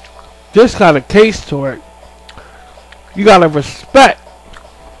 This got a case to it. You gotta respect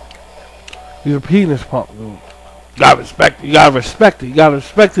your penis pump, dude. You gotta respect it. You gotta respect it. You gotta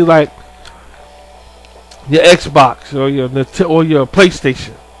respect it like your Xbox or your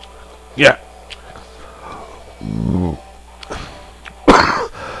PlayStation. Yeah.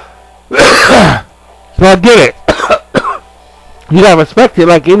 So I get it. You gotta respect it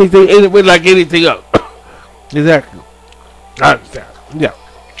like anything else. Exactly. I understand. Yeah.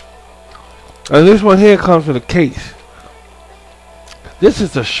 And this one here comes with a case. This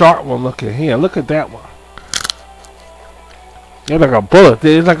is the sharp one looking here. Look at that one. It's like a bullet.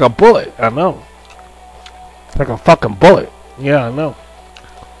 It's like a bullet. I know. It's like a fucking bullet. Yeah, I know.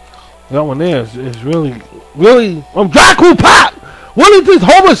 That one there is really, really. I'm Dracula Pop! What is this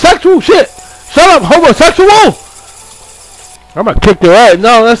homosexual shit? Shut up, homosexual! I'm gonna kick your ass.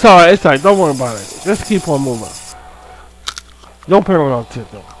 No, that's alright. It's alright. Don't worry about it. Just keep on moving. Don't put on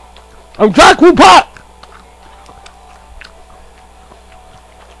tip though. I'm Dracula Pop!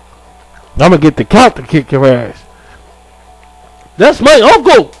 I'm gonna get the Count to kick your ass. That's my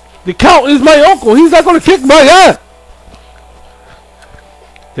uncle! The Count is my uncle. He's not gonna kick my ass!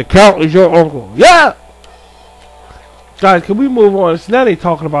 The Count is your uncle. Yeah! Guys, can we move on? It's now they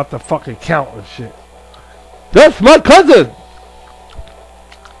talking about the fucking Count and shit. That's my cousin!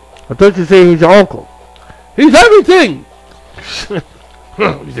 I thought you said he's your uncle. He's everything! He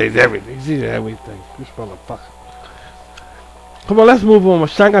says everything. He's everything. This motherfucker. Come on, let's move on. I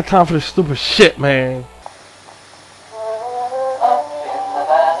ain't got time for this stupid shit, man.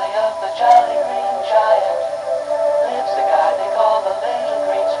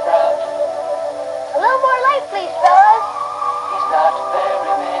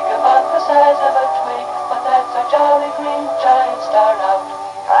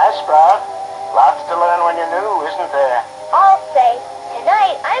 Sprout. Lots to learn when you're new, isn't there? I'll say.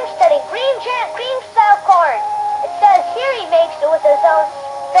 Tonight, I'm studying Green Giant cream style corn. It says here he makes it with his own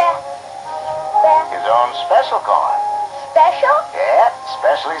His own special corn. Special? Yeah,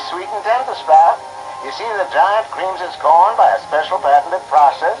 specially sweetened tender, Sprout. You see, the giant creams his corn by a special patented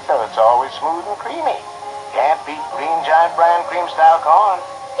process so it's always smooth and creamy. Can't beat Green Giant brand cream style corn.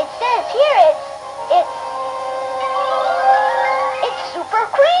 It says here it's super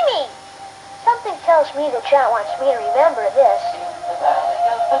creamy. Something tells me the Giant wants me to remember this. In the valley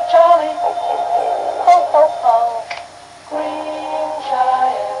of the jolly, ho ho ho, ho ho ho, Green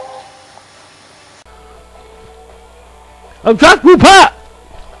Giant. I'm Dracula Pop!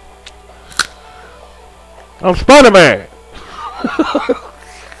 I'm Spider-Man!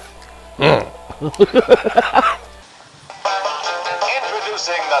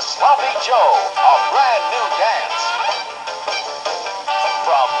 Introducing the Sloppy Joe, a brand new dance.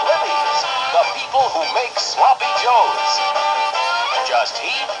 From Libby's, the people who make Sloppy Joes. Just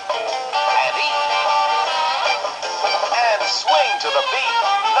heat and eat and swing to the beat.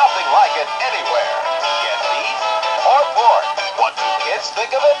 Nothing like it anywhere. Get beef or pork. What do kids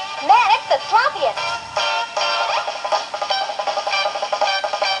think of it? Man, it's the sloppiest.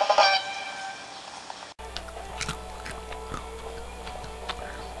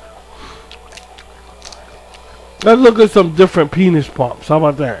 Let's look at some different penis pumps. How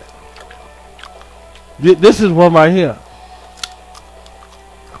about that? This is one right here.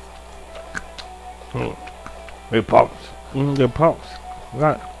 They pumps. They're pumps.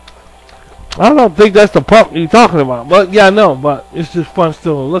 Right. I don't think that's the pump you're talking about. But yeah, I know. But it's just fun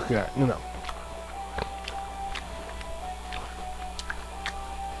still to look at, you know.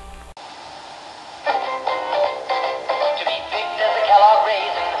 To be picked as a Kellogg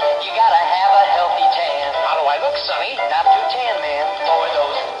raisin, you gotta have a healthy tan. How do I look, Sonny? Not too tan, man. Pour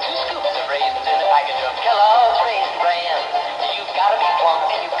those 2 scoops of raisins in a package of Kellogg's Raisin Bran. You've gotta be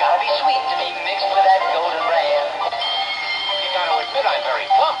plump and you've gotta be sweet to be mixed with that golden bran. You gotta admit I'm very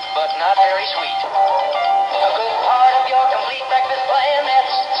plump, but not very sweet. A good part of your complete breakfast plan,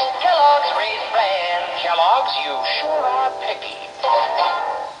 that's Kellogg's Raisin Bran. Kellogg's, you sure are picky.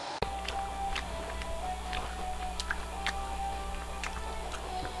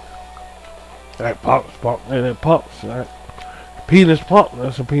 That pumps, pump, and it pumps. Right? Penis pump.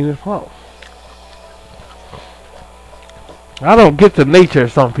 That's a penis pump. I don't get the nature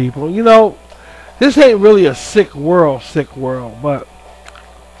of some people. You know, this ain't really a sick world, but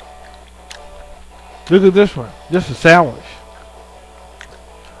look at this one. Just a sandwich.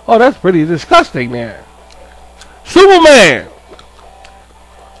 Oh, that's pretty disgusting, man. Superman!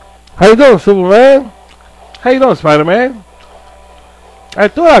 How you doing, Superman? How you doing, Spider-Man? I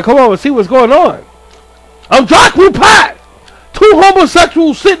thought I'd come over and see what's going on. I'm Dracula Pop! 2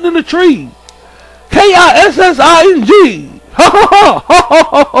 homosexuals sitting in a tree. K-I-S-S-I-N-G. Ha ha ha ha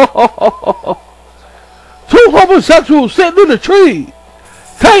ha ha ha. 2 homosexuals sitting in a tree.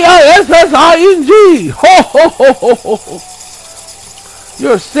 K-I-S-S-I-N-G. Ho ho ho ho ho.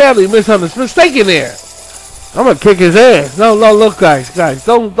 You're sadly mistaken there. I'm gonna kick his ass. No, look, guys,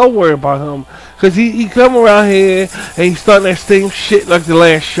 don't worry about him, cause he come around here and he's starting that same shit like the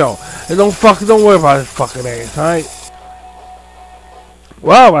last show. And don't worry about his fucking ass, alright?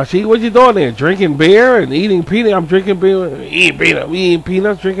 Wow, Rashid, what you doing there? Drinking beer and eating peanut? I'm drinking beer, eating peanut. We eating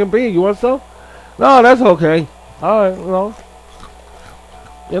peanuts, drinking beer. You want some? No, that's okay. Alright, no.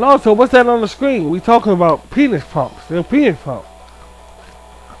 And also, what's that on the screen? We talking about penis pumps. They're penis pumps.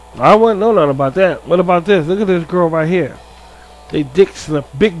 I wouldn't know nothing about that. What about this? Look at this girl right here. They dick slip,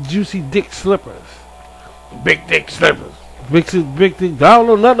 big juicy dick slippers. Big dick slippers. Big dick. I don't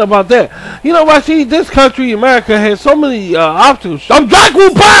know nothing about that. You know what? See, this country, America, has so many options. I'm Jack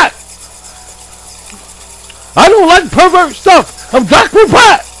Pat. I don't like pervert stuff. I'm Jack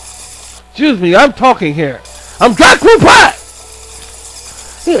Pat. Excuse me, I'm talking here. I'm Jack Pat.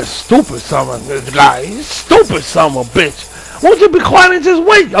 He's a stupid son of this guy. He's stupid son of a bitch. Won't you be quiet and just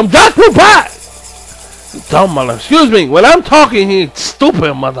wait? I'm Jack Pat. Dumb mother. Excuse me. When I'm talking here,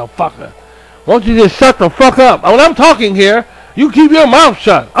 stupid motherfucker. Won't you just shut the fuck up? When I'm talking here, you keep your mouth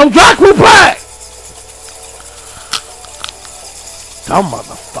shut. I'm Jack Pat. Dumb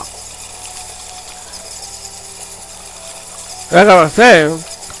motherfucker. Like I was saying,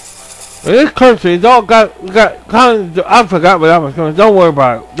 in this country, it's all got kind of. I forgot what I was going to. Don't worry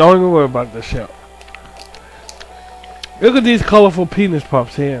about it. Don't even worry about this shit. Look at these colorful penis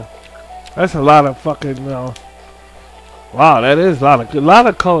puffs here. That's a lot of fucking, wow, that is a lot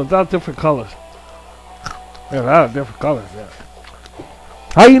of colors, a lot of different colors. Yeah, a lot of different colors, yeah.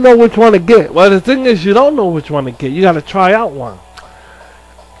 How you know which one to get? Well, the thing is, you don't know which one to get. You got to try out one.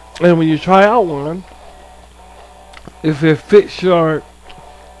 And when you try out one, if it fits your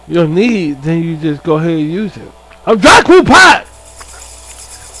need, then you just go ahead and use it. I'm Jack Pat!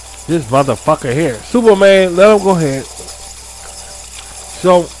 This motherfucker here. Superman, let him go ahead.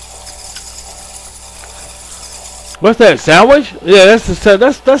 So, what's that, sandwich? Yeah,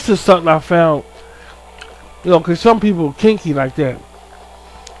 that's just something I found. You know, because some people are kinky like that.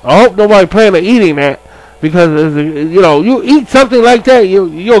 I hope nobody planning on eating that. Because, you know, you eat something like that,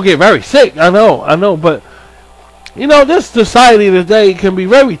 you'll get very sick. I know, but, you know, this society today can be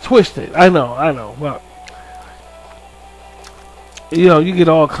very twisted. I know, but, you know, you get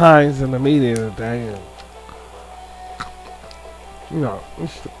all kinds in the media today. And, you know,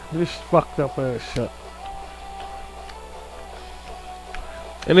 it's fucked up ass shit.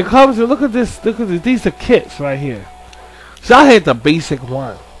 And it comes to, look at this, these are kits right here. So I had the basic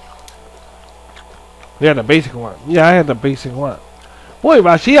one. Yeah, the basic one. Yeah, I had the basic one. Boy,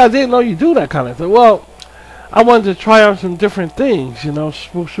 Rashi, I didn't know you do that kind of thing. Well, I wanted to try out some different things, you know,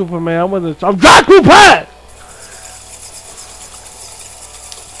 Superman. I'm Jack Pat!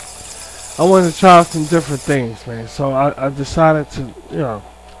 I wanted to try out some different things, man. So I decided to, you know,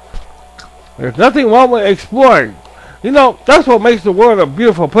 there's nothing wrong with exploring. You know, that's what makes the world a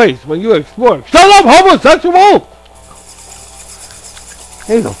beautiful place, when you explore. Shut up, homosexual!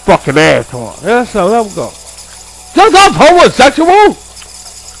 He's a fucking asshole. Yeah, so let him go. Shut up, homosexual!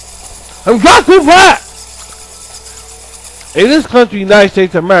 I'm Jack Pat! In this country, United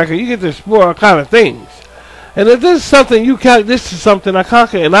States of America, you get to explore all kind of things. And if this is something you can't, this is something I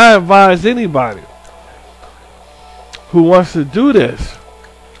conquer, and I advise anybody who wants to do this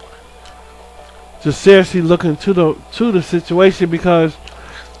to seriously look into the situation, because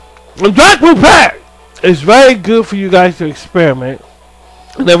Jack Pat is very good for you guys to experiment.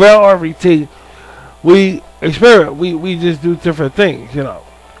 In the real RVT, we experiment. We just do different things, you know.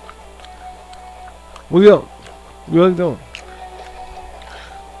 We really doing.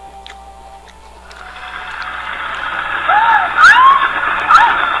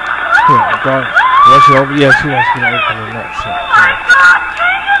 Yeah, God. Wants you open? Yes, she wants me to open the next.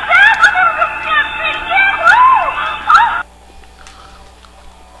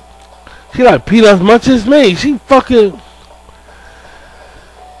 She like Pete as much as me. She fucking.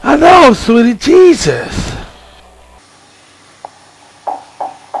 I know, sweetie Jesus.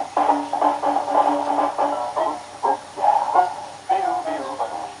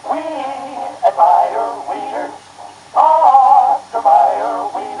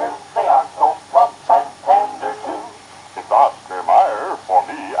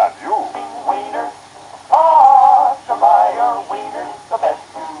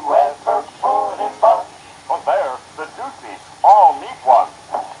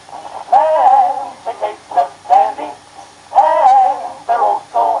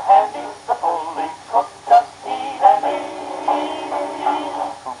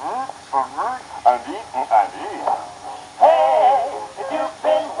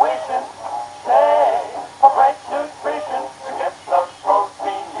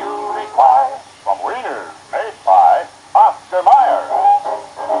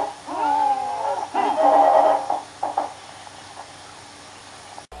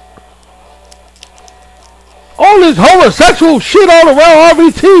 All this homosexual shit all around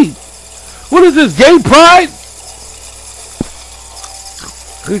RVT. What is this, gay pride?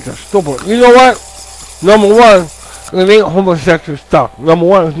 These are stupid. You know what? Number one, it ain't homosexual stuff. Number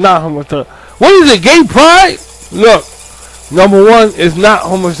one, it's not homosexual. What is it, gay pride? Look, Number one is not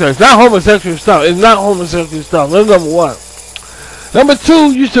homosexual. It's not homosexual stuff. It's not homosexual stuff. That's number one. Number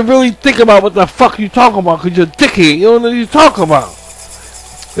two, you should really think about what the fuck you talking about, because you're a dickhead. You don't know what you talk about.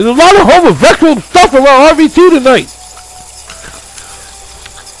 There's a lot of homosexual stuff around RV2 tonight.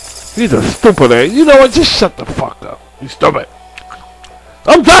 He's a stupid ass. You know what? Just shut the fuck up. You stupid.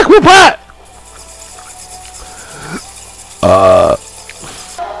 I'm Jack Pat.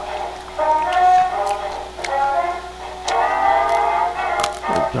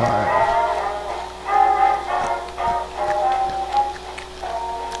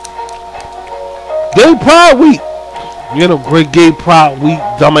 Gay Pride Week. You know, great Gay Pride Week,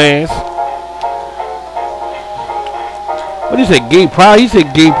 dumbass. What did he say? Gay Pride? He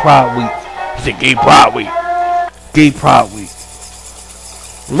said Gay Pride Week. He said Gay Pride Week. Gay Pride Week.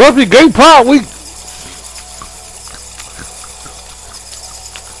 It must be Gay Pride Week.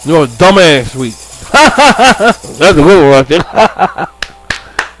 No, dumbass week. That's a good one right there.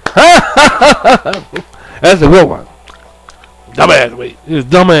 That's a good one. Dumbass week. It's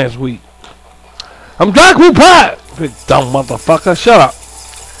dumbass week. I'm Jack Pat. Big dumb motherfucker. Shut up.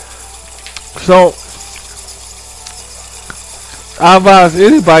 So, I advise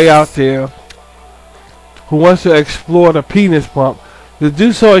anybody out there who wants to explore the penis pump to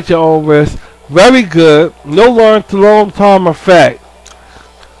do so at your own risk. Very good. No long-term effect.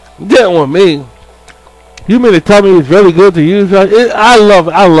 You didn't with me. You mean to tell me it's really good to use? I love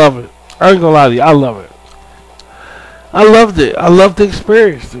it. I love it. I ain't gonna lie to you. I love it. I loved it. I loved the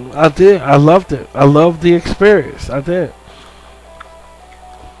experience, dude. I did. I loved it. I loved the experience. I did.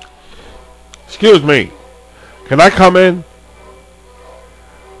 Excuse me. Can I come in?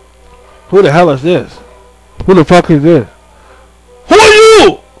 Who the hell is this? Who the fuck is this? Who are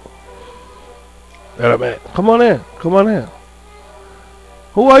you? Man, come on in. Come on in.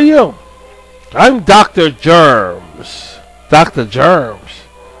 Who are you? I'm Dr. Germs. Dr. Germs.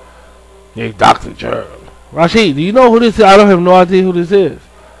 Yeah, Dr. Germs. Rashid, do you know who this is? I don't have no idea who this is.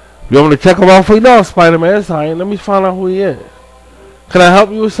 You want me to check him out for you? No, Spider-Man. It's fine. Let me find out who he is. Can I help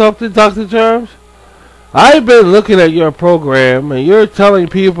you with something, Dr. Germs? I've been looking at your program, and you're telling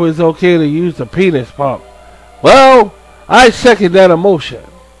people it's okay to use the penis pump. Well, I second that emotion.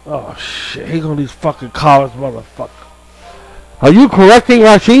 Oh, shit. Here go these fucking college motherfuckers. Are you correcting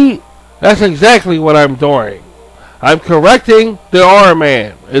Rashid? That's exactly what I'm doing. I'm correcting the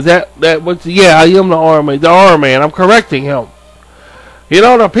R-Man. Is that what's... Yeah, I am the R-Man. The R-Man. I'm correcting him. You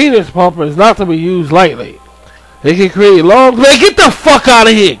know, the penis pump is not to be used lightly. It can create long... Man, get the fuck out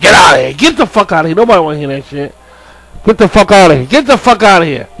of here. Get out of here. Get the fuck out of here. Nobody want to hear that shit. Get the fuck out of here. Get the fuck out of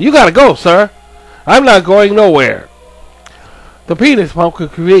here. You gotta go, sir. I'm not going nowhere. The penis pump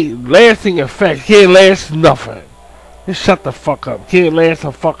could create lasting effects. Can't last nothing. Just shut the fuck up. Can't last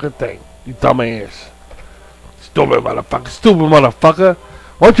a fucking thing. You dumbass. Stupid motherfucker. Stupid motherfucker.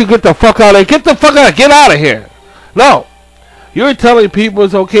 Why don't you get the fuck out of here? Get the fuck out. Get out of here. No. You're telling people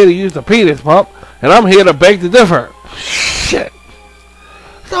it's okay to use the penis pump, and I'm here to beg to differ. Shit.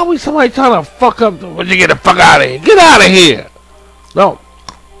 There's always somebody trying to fuck up. Why don't you get the fuck out of here? Get out of here. No.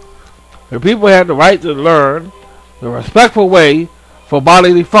 The people have the right to learn the respectful way for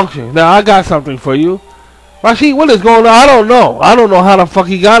bodily function. Now, I got something for you. Rashid, what is going on? I don't know. I don't know how the fuck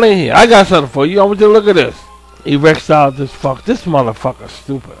he got in here. I got something for you. I want you to look at this. Erectile dysfunction. This motherfucker's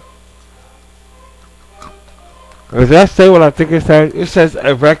stupid. Does that say what I think it says? It says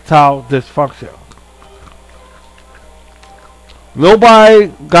erectile dysfunction.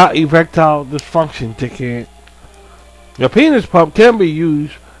 Nobody got erectile dysfunction, dickhead. Your penis pump can be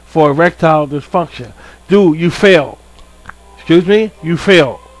used for erectile dysfunction. Dude, you failed. Excuse me? You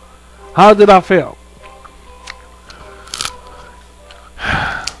failed. How did I fail?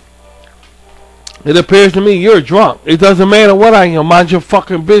 It appears to me you're drunk. It doesn't matter what I am. Mind your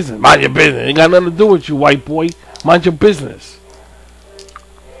fucking business. Mind your business. Ain't got nothing to do with you, white boy. Mind your business.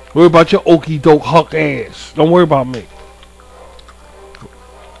 Worry about your okie doke huck ass. Don't worry about me.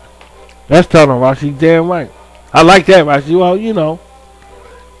 That's telling Rashid damn right. I like that, Rashid. Well, you know.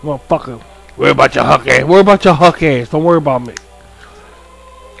 Motherfucker. Worry about your huck ass. Worry about your huck ass. Don't worry about me.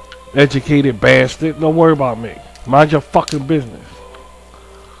 Educated bastard. Don't worry about me. Mind your fucking business.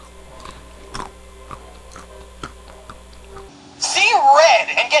 See red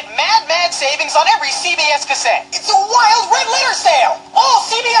and get mad savings on every CBS cassette. It's a wild red letter sale. All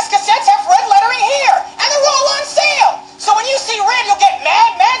CBS cassettes have red lettering here, and they're all on sale. So when you see red, you'll get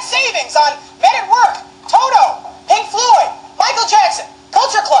mad savings on Men at Work, Toto, Pink Floyd, Michael Jackson,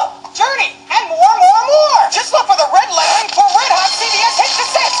 Culture Club, Journey, and more. Just look for the red lettering for red hot CBS hit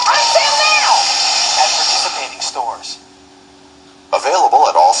cassettes on sale now at participating stores. Available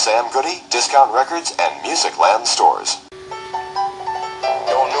at all Sam Goody, Discount Records, and Musicland stores.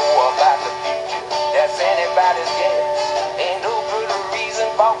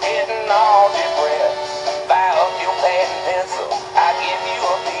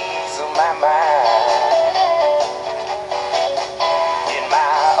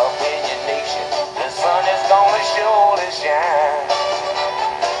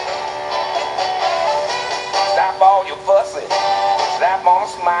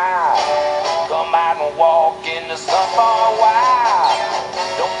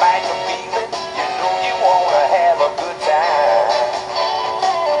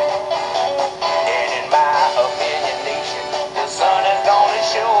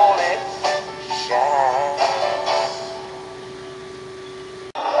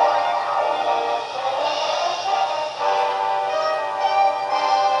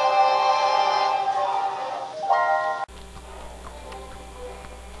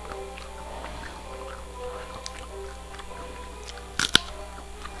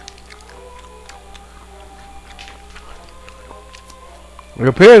 It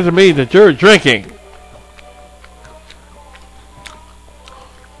appears to me that you're drinking.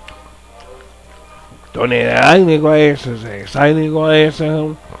 Don't need that. I ain't even gonna answer his ass. I ain't even gonna answer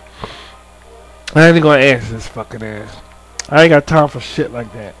him. I ain't even gonna answer his fucking ass. I ain't got time for shit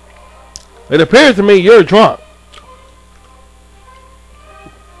like that. It appears to me you're drunk.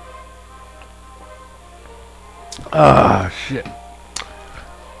 Ah, shit.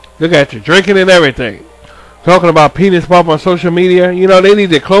 Look at you, drinking and everything. Talking about penis pump on social media. You know, they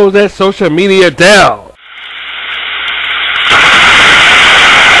need to close that social media down.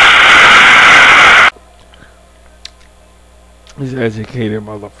 He's an educated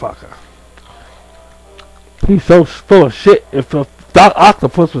motherfucker. He's so full of shit. If Doc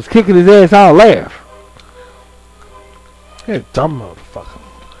Octopus was kicking his ass, I'll laugh. Hey, dumb motherfucker.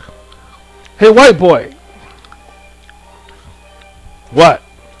 Hey, white boy. What?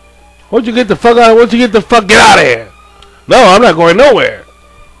 Won't you get the fuck out? Won't you get out of here? No, I'm not going nowhere.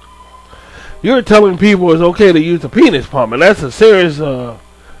 You're telling people it's okay to use a penis pump, and that's a serious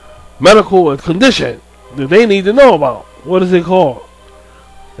medical condition that they need to know about. What is it called?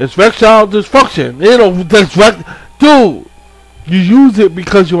 It's erectile dysfunction. You know, dude, you use it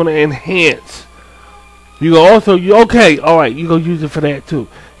because you want to enhance. You go also, okay, alright, you go use it for that too.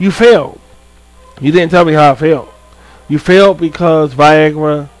 You failed. You didn't tell me how I failed. You failed because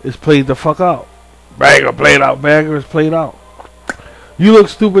Viagra is played the fuck out. Viagra played out. Viagra is played out. You look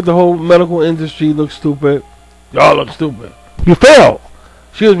stupid. The whole medical industry looks stupid. Y'all look stupid. You failed.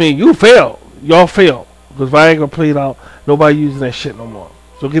 Excuse me, you failed. Y'all failed. Because Viagra played out. Nobody using that shit no more.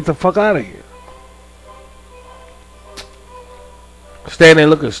 So get the fuck out of here. Standing there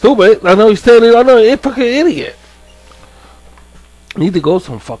looking stupid. I know you're standing there. I know you're a fucking idiot. Need to go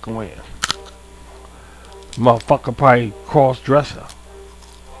some fucking way. Motherfucker probably cross-dresser.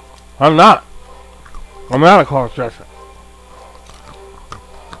 I'm not. I'm not a cross-dresser.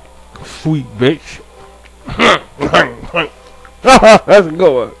 Sweet bitch. That's a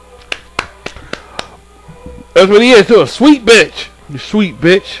good one. That's what he is too, a sweet bitch. You sweet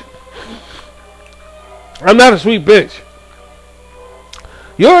bitch. I'm not a sweet bitch.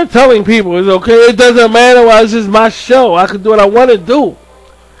 You're telling people it's okay. It doesn't matter. Why this is my show. I can do what I want to do.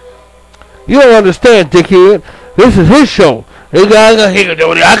 You don't understand, dickhead. This is his show.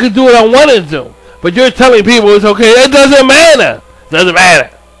 I can do what I want to do. But you're telling people it's okay. It doesn't matter. Doesn't matter.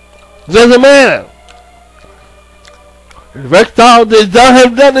 Doesn't matter. Erectile doesn't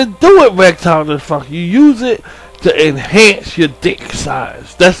have nothing to do with erectile dysfunction. You use it to enhance your dick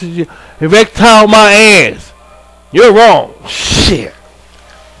size. That's what you erectile my ass. You're wrong. Shit.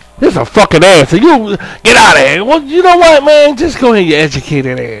 This is a fucking ass. So you get out of here. Well, you know what, man? Just go ahead, you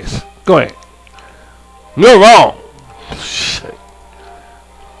educated ass. Go ahead. You're wrong. Shit.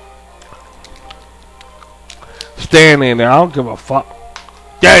 Standing there. I don't give a fuck.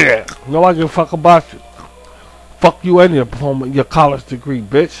 Yeah. Nobody give a fuck about you. Fuck you and your college degree,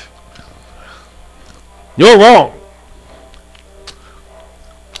 bitch. You're wrong.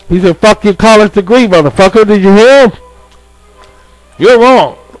 He said, fuck your college degree, motherfucker. Did you hear him? You're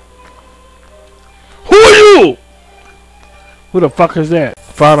wrong. Who are you? Who the fuck is that?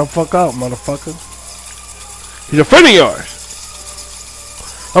 Find the fuck out, motherfucker. He's a friend of yours.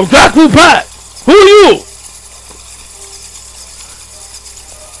 I'm Dracula Pat. Who are you?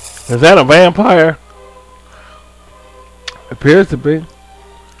 Is that a vampire? Appears to be.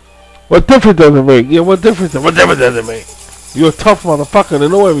 What difference does it make? Yeah, what difference does it make? You're a tough motherfucker to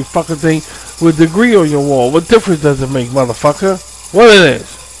know every fucking thing with a degree on your wall. What difference does it make, motherfucker? What it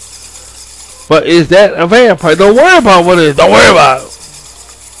is? But is that a vampire? Don't worry about what it is. Don't worry about it.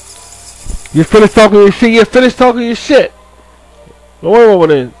 You finished talking your shit. You finished talking your shit. Don't worry about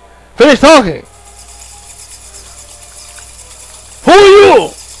what it is. Finish talking. Who are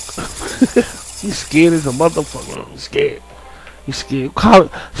you? You scared as a motherfucker. You scared. You scared.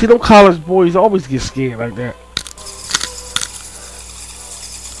 See, them college boys always get scared like that.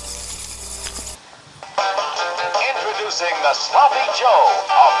 Introducing the Sloppy Joe,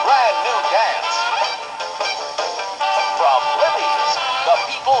 a brand new dance. From Libby's, the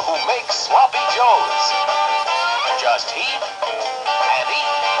people who make Sloppy Joes. Just heat and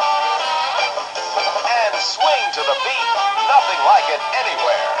eat. And swing to the beat. Nothing like it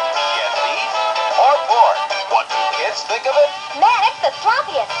anywhere. Get beef or pork. What do kids think of it? Man, it's the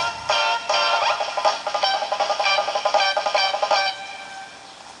sloppiest.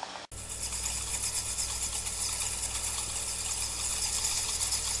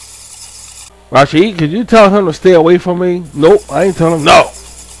 Rashid, could you tell him to stay away from me? Nope, I ain't telling him. No.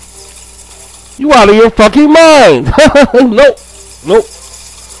 You out of your fucking mind. Nope. Nope.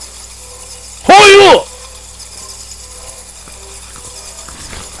 Who are you?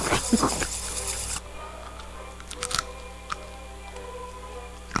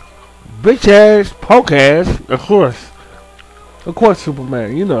 bitch ass, punk ass, of course,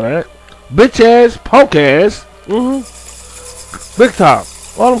 Superman, you know that. Bitch ass, punk ass, big time.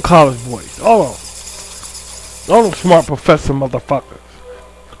 All them college boys, all them smart professor motherfuckers.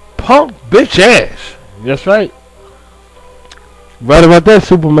 Punk bitch ass. That's right. Right about that,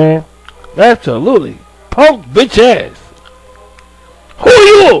 Superman. Absolutely. Punk bitch ass. Who are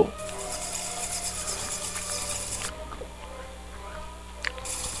you?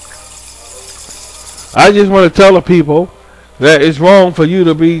 I just want to tell the people that it's wrong for you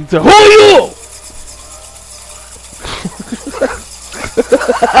to be who are you?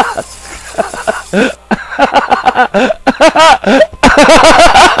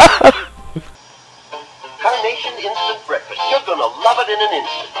 Carnation Instant Breakfast. You're gonna love it in an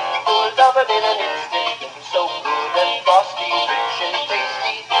instant. You'll love it in an instant. So good and frosty, rich and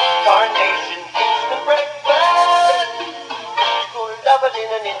tasty. Carnation Instant Breakfast. You'll love it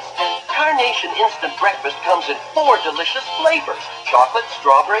in an instant. Carnation Instant Breakfast comes in 4 delicious flavors. Chocolate,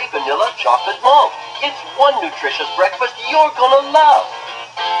 strawberry, vanilla, chocolate malt. It's one nutritious breakfast you're gonna love.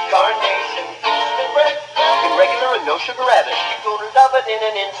 Carnation Instant Breakfast. In regular and no sugar added. You'll love it in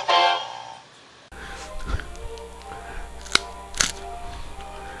an instant.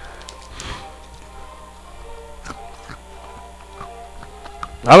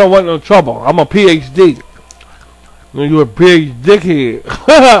 I don't want no trouble. I'm a PhD. You're a big dickhead.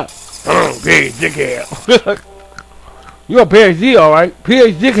 Big dickhead. You're a PhD, alright?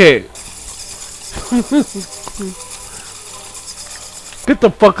 PhD dickhead. Get the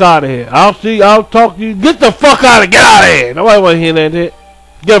fuck out of here. I'll talk to you. Get the fuck out of here. Nobody want to hear that shit.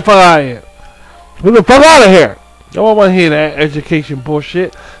 Get the fuck out of here. Get the fuck out of here. Nobody want to hear that education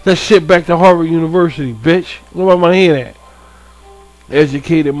bullshit. That shit back to Harvard University, bitch. Nobody want to hear that.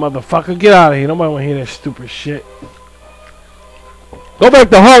 Educated motherfucker, get out of here. Nobody want to hear that stupid shit. Go back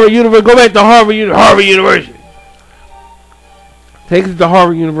to Harvard University. Go back to Harvard University. Take it to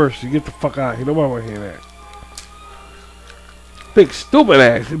Harvard University. Get the fuck out of here. Nobody want to hear that. Big stupid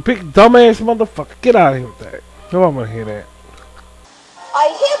ass. Big dumb ass motherfucker. Get out of here with that. Nobody want to hear that. I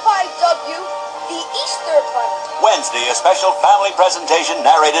hereby dub you the Easter Bunny. Wednesday, a special family presentation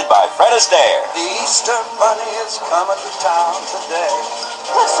narrated by Fred Astaire. The Easter Bunny is coming to town today.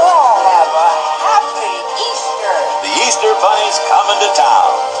 Let's all have a happy Easter. The Easter Bunny's coming to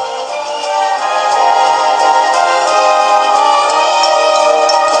town.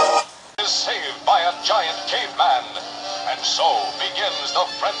 Is saved by a giant caveman. And so begins the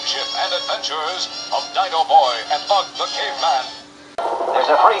friendship and adventures of Dino Boy and Ugg the Caveman. There's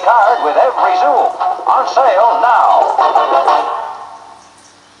a free card with every zoo. On sale now.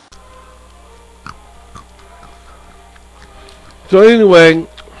 So anyway,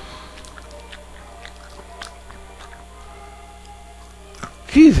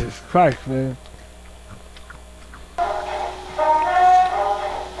 Jesus Christ, man.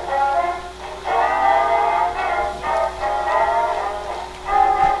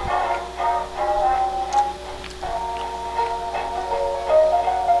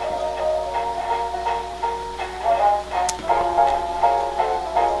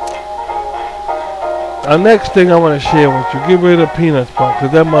 The next thing I want to share with you, get rid of Peanuts Pump,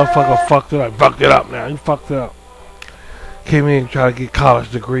 because that motherfucker fucked it up. Fucked it up now. He fucked it up. Came in and tried to get college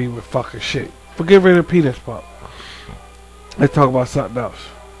degree with fucking shit. But get rid of Peanuts Pump. Let's talk about something else.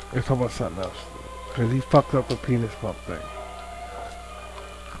 Because he fucked up the Peanuts Pump thing.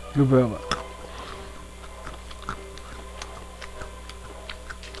 You better.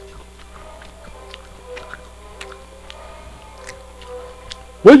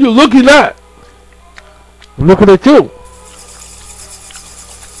 What are you looking at? I'm looking at you.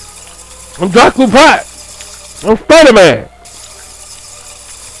 I'm Dracula Pratt. I'm Spider-Man.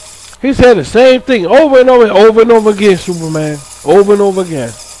 He said the same thing over and over again, Superman. Over and over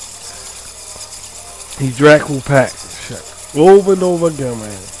again. He's Dracula Pratt. Over and over again,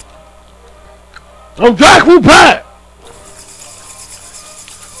 man. I'm Dracula Pratt.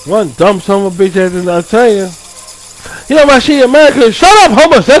 One dumb son of a bitch as I tell you. You know my shit, America. Shut up,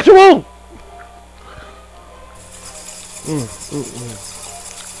 homosexual.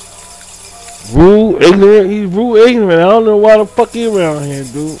 Rude, ignorant. He's rude, ignorant. I don't know why the fuck he around here,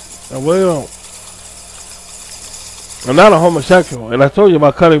 dude. I really don't. I'm not a homosexual, and I told you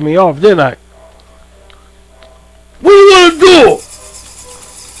about cutting me off, didn't I? What do you want to do?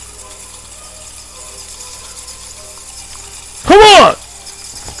 Come on!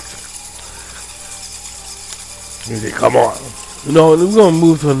 He said, come on. You know, we're going to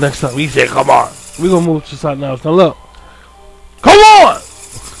move to the next time. He said, come on. We're going to move to something else. Now look. Come on!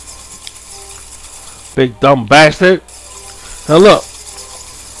 Big dumb bastard. Now look.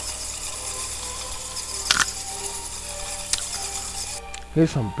 Here's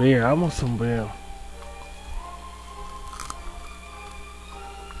some beer. I want some beer.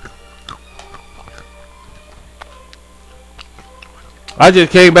 I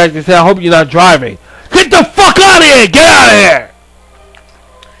just came back to say I hope you're not driving. Get the fuck out of here! Get out of here!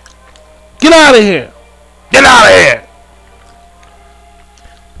 Get out of here! Get out of here!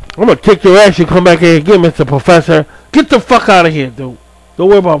 I'm gonna kick your ass. You come back here again, Mr. Professor. Get the fuck out of here, dude. Don't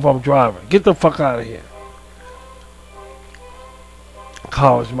worry about if I'm driving. Get the fuck out of here.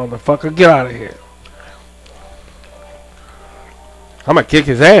 College motherfucker, get out of here. I'm gonna kick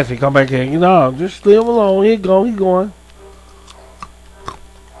his ass. He come back here. You know, just leave him alone. He go. He going.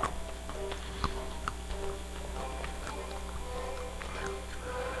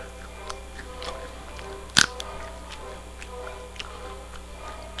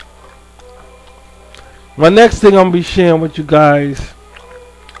 My next thing I'm gonna be sharing with you guys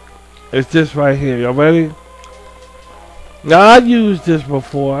is this right here. Y'all ready? Now I used this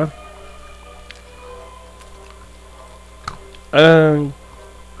before, and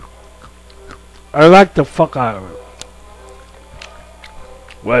I like the fuck out of it.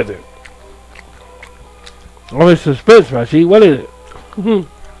 What is it? Oh, it's suspense, right? See, what is it?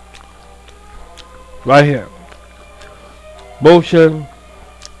 Right here. Motion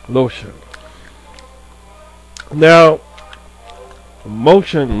lotion. Now,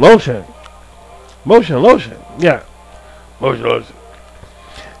 motion lotion. Yeah. Motion lotion.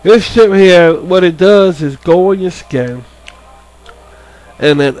 This shit here, what it does is go on your skin,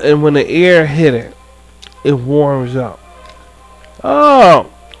 and when the air hit it, it warms up.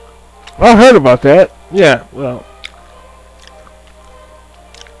 Oh, I heard about that. Yeah, well,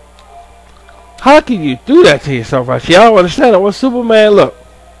 how can you do that to yourself, right? See, I don't understand it. Well, Superman, look.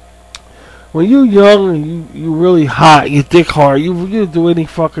 When you young and you really hot, you dick hard, you do any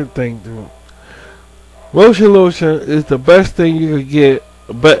fucking thing, dude. Motion lotion is the best thing you could get,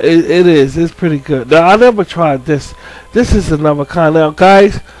 but it's pretty good. Now, I never tried this. This is another kind. Now,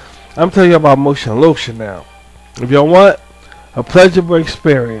 guys, I'm telling you about motion lotion now. If you want a pleasurable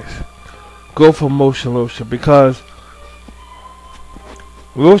experience, go for motion lotion, because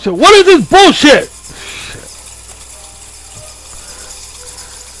lotion. What is this bullshit?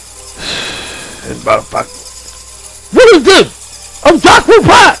 Motherfucker. What is this? I'm Dr.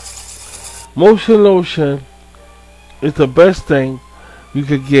 Pot! Motion lotion is the best thing you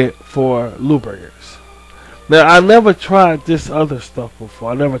could get for lubricants. Now, I never tried this other stuff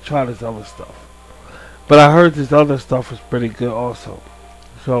before. I never tried this other stuff. But I heard this other stuff was pretty good also.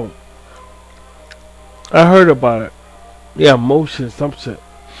 So, I heard about it. Yeah, motion, some shit.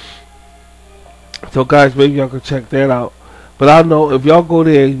 So, guys, maybe y'all can check that out. But I know if y'all go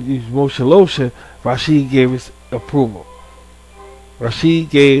there and use motion lotion, Rashid gave his approval. Rashid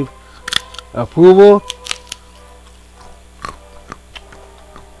gave approval.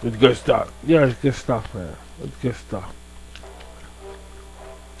 It's good stuff. Yeah, it's good stuff, man. It's good stuff.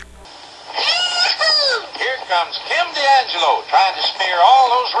 Here comes Kim D'Angelo trying to smear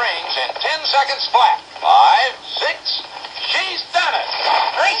all those rings in 10 seconds flat. 5, 6. She's done it.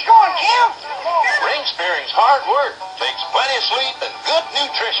 Nice going, Kim. Ring spearing's hard work. Takes plenty of sleep and good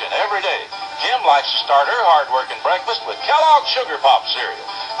nutrition every day. Kim likes to start her hard-working breakfast with Kellogg's Sugar Pop cereal.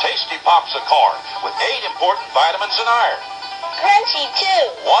 Tasty pops of corn with 8 important vitamins and iron. Crunchy, too.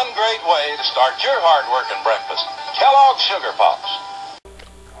 One great way to start your hard-working breakfast. Kellogg's Sugar Pops.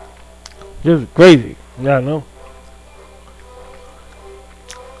 This is crazy. Yeah, I know.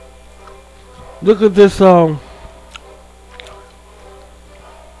 Look at this,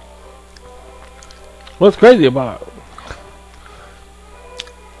 what's crazy about it?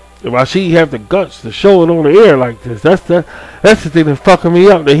 If I see you have the guts to show it on the air like this, that's the thing that's fucking me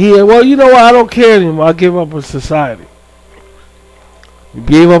up. To hear, well, you know what? I don't care anymore. I give up on society. You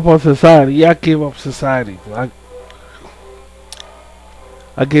gave up on society. Yeah, I gave up society.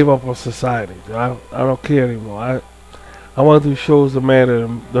 I gave up on society. I don't care anymore. I want to do shows that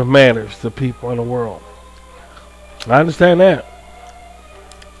matters to people in the world. I understand that.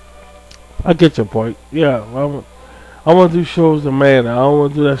 I get your point. Yeah, I want to do shows that matter. I don't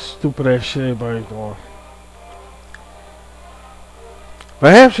want to do that stupid ass shit everybody's doing.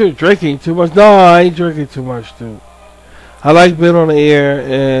 Perhaps you're drinking too much. No, I ain't drinking too much, dude. I like being on the air,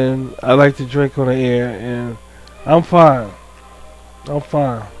 and I like to drink on the air, and I'm fine. I'm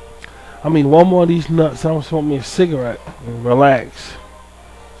fine. I mean, one more of these nuts, I'm gonna smoke me a cigarette and relax.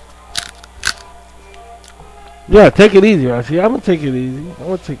 Yeah, take it easy, right? See, I'm gonna take it easy. I'm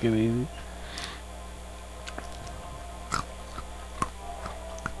gonna take it easy.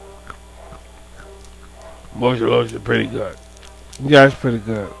 Motion lotion pretty good. Yeah, it's pretty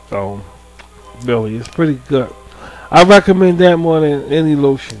good. Billy, it's pretty good. I recommend that more than any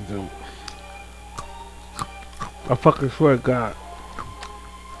lotion, dude. I fucking swear to God.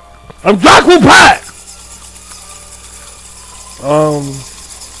 I'm Dracula Pat!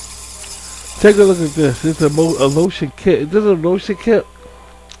 Take a look at this. It's a lotion kit. This is a lotion kit.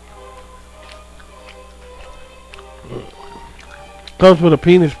 Comes with a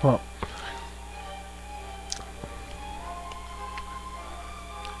penis pump.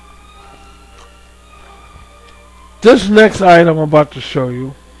 This next item I'm about to show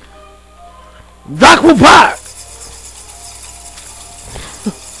you. Dracula Pat!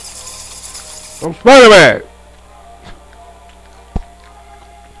 I'm Spider-Man!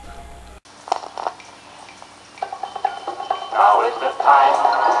 Now is the time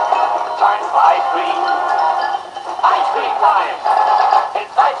for ice cream. Ice cream time.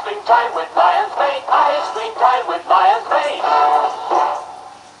 It's ice cream time with Lion's Mane. Ice cream time with Lion's Mane.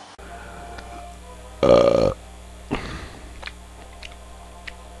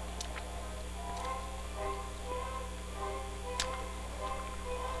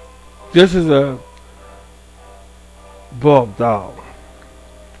 This is a bulb doll.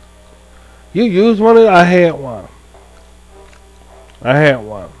 You used one of them? I had one.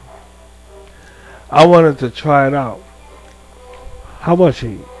 I wanted to try it out. How much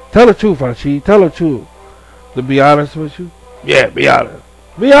he? Tell the truth, Rashid. Tell the truth. To be honest with you? Yeah, be honest.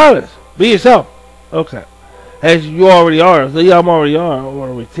 Be honest. Be yourself. Okay. As you already are. So yeah, I'm already on. I don't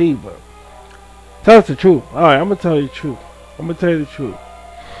want to repeat, but tell us the truth. Alright, I'm going to tell you the truth. I'm going to tell you the truth.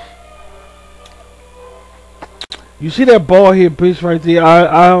 You see that bald head bitch right there?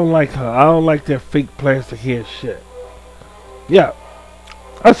 I don't like her. I don't like that fake plastic hair shit. Yeah.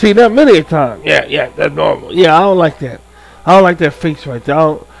 I've seen that many a time. Yeah, that's normal. Yeah, I don't like that. I don't like that face right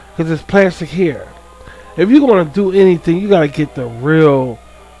there. Because it's plastic hair. If you're going to do anything, you got to get the real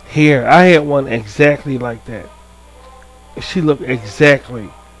hair. I had one exactly like that. She looked exactly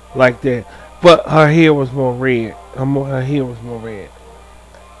like that. But her hair was more red. Her hair was more red.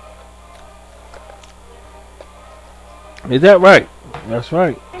 Is that right? That's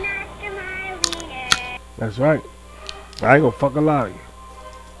right. That's right. I ain't gonna fucking lie to you.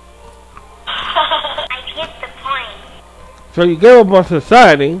 I get the point. So you gave up on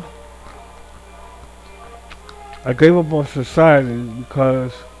society. I gave up on society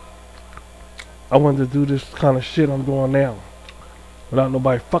because I wanted to do this kind of shit I'm doing now without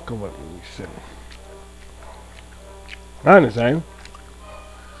nobody fucking with me. You see? I understand.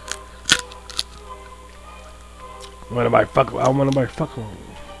 I want nobody fucking with me.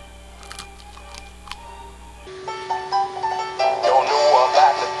 Don't know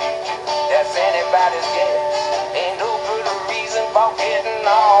about the future, that's anybody's guess. Ain't no good reason for getting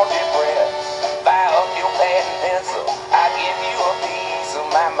all depressed. Fire up your pad and pencil, I give you a piece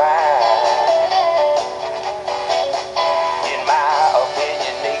of my mind. In my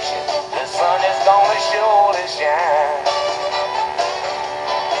opinion, nation, the sun is gonna surely shine.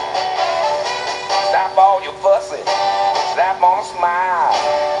 Stop all your fussing. Slap on a smile.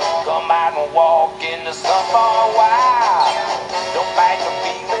 Come out and walk in the sun for a while. Don't fight the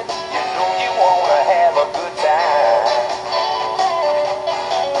feeling. You know you wanna have a good time.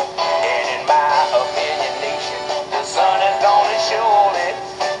 And in my opinion, nation, the sun is gonna surely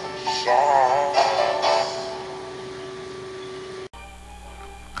shine.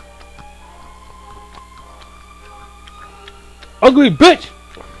 Ugly bitch!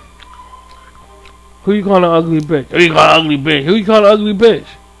 Who you calling an ugly bitch? Who you calling an ugly bitch? Who you calling an ugly bitch?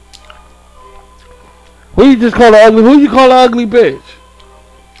 Who you just call an ugly? Who you call an ugly bitch?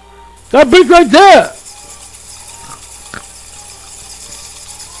 That bitch right there.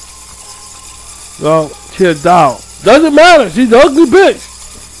 Well, she a doll. Doesn't matter. She's an ugly bitch.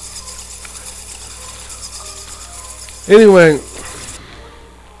 Anyway,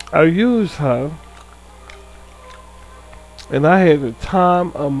 I used her. And I had the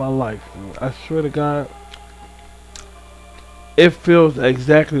time of my life, dude. I swear to God, it feels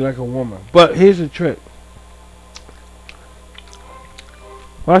exactly like a woman. But here's the trick.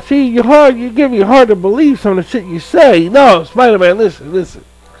 Well, see, you give me hard to believe some of the shit you say. No, Spider-Man, listen.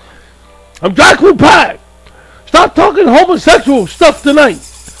 I'm Dracula Pat. Stop talking homosexual stuff tonight.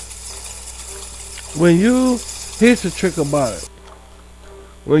 Here's the trick about it.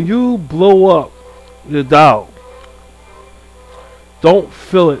 When you blow up your doll, don't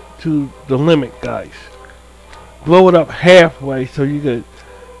fill it to the limit, guys. Blow it up halfway so you could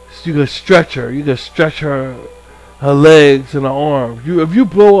stretch her. You could stretch her legs and her arms. If you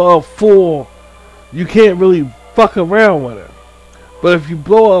blow her up full, you can't really fuck around with her. But if you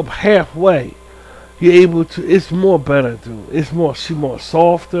blow up halfway, you're able to. It's more better, dude. She more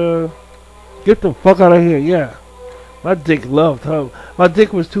softer. Get the fuck out of here, yeah. My dick loved her. My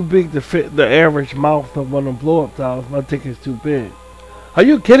dick was too big to fit the average mouth of one of them blow-up dolls. My dick is too big. Are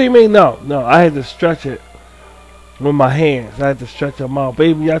you kidding me? No. I had to stretch it with my hands. I had to stretch her mouth.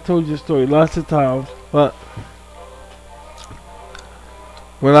 Baby, I told you the story lots of times, but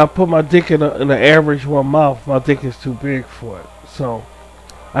when I put my dick in the average one mouth, my dick is too big for it. So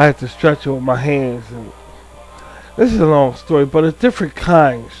I had to stretch it with my hands. And this is a long story, but it's different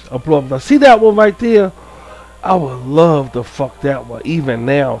kinds of blow-up dolls. See that one right there? I would love to fuck that one, even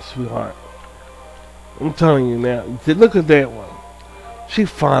now, sweetheart. I'm telling you now. Look at that one. She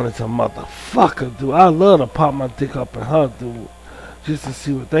fine as a motherfucker, dude. I love to pop my dick up in her, dude. Just to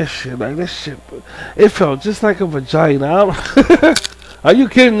see what that shit like. That shit, it felt just like a vagina. Are you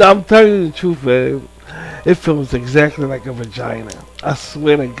kidding? No, I'm telling you the truth, man. It feels exactly like a vagina. I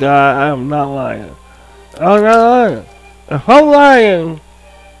swear to God, I am not lying. I'm not lying. If I'm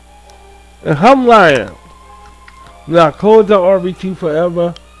lying, now close the RBT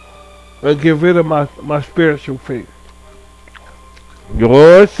forever and get rid of my spiritual faith.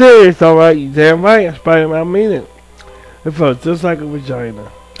 You're serious, alright? You damn right. I mean it. It felt just like a vagina.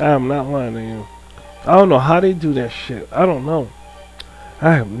 I am not lying to you. I don't know how they do that shit. I don't know.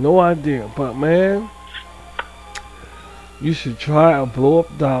 I have no idea. But man, you should try a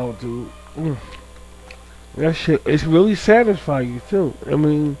blow-up doll, dude. That shit, it's really satisfying you too. I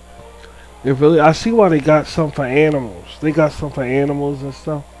mean, it really. I see why they got some for animals. They got some for animals and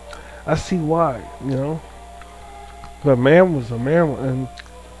stuff. I see why, you know. But man was a man, and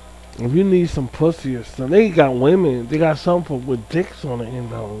if you need some pussy or something, they got women. They got some with dicks on the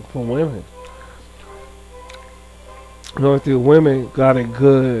end of them for women. You know, if the women got it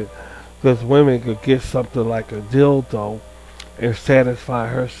good, because women could get something like a dildo and satisfy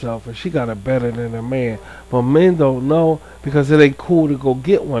herself, and she got it better than a man. But men don't know, because it ain't cool to go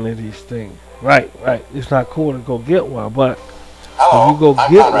get one of these things. Right. It's not cool to go get one, but if you go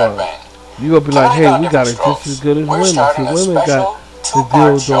get one, you gonna be like, hey, we got it just as good as women. See, women got the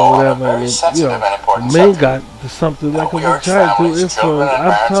dildo or whatever, and you know, men got something like a vagina. Dude,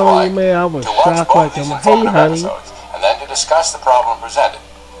 I'm telling you, man, I was shocked like I'm like, hey, honey. And then to discuss the problem presented.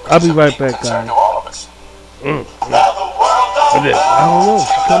 I'll be right back, guys. I don't know.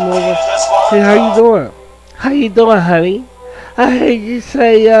 She come over. Hey, how you doing? How you doing, honey? I heard you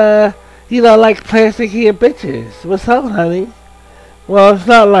say, you don't like plastic hair bitches. What's up, honey? Well, it's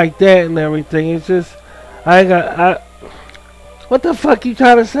not like that and everything. It's just, what the fuck you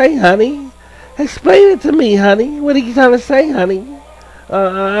trying to say, honey? Explain it to me, honey. What are you trying to say, honey?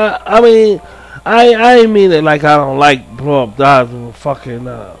 I mean, I ain't mean it like I don't like blow-up dolls with fucking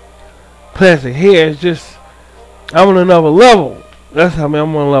plastic hair. It's just, I'm on another level. That's how I'm on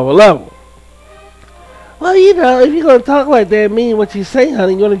another level. Well, you know, if you're gonna talk like that, mean what you say,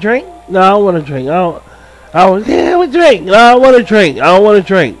 honey. You wanna drink? No, I don't wanna drink. I want to drink. No, I want to drink. I don't want to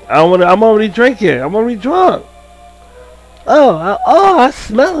drink. I'm already drinking. I'm already drunk. I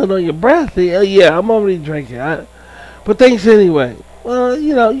smell it on your breath. Yeah, I'm already drinking. But thanks anyway. Well,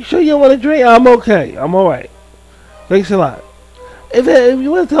 you know, you sure you don't want to drink? I'm okay. I'm alright. Thanks a lot. If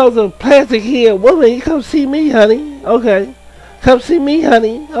you want to talk to a plastic hair woman, you come see me, honey. Okay. Come see me,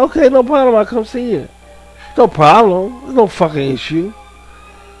 honey. Okay, no problem. I'll come see you. No problem. There's no fucking issue.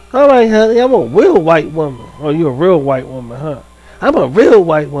 Alright, honey, I'm a real white woman. Oh, you're a real white woman, huh? I'm a real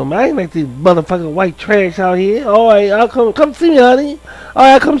white woman. I ain't like these motherfucking white trash out here. Alright, I'll come see me, honey.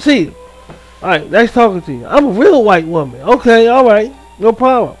 Alright, I'll come see you. Alright, nice talking to you. I'm a real white woman. Okay, alright. No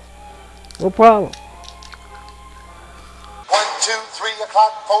problem. No problem. 1, 2, 3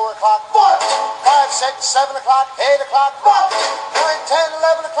 o'clock, 4 o'clock, 5, 6, 7 o'clock, 8 o'clock, 9, 10,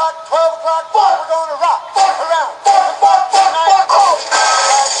 11 o'clock, 12 o'clock, we're gonna rock around tonight.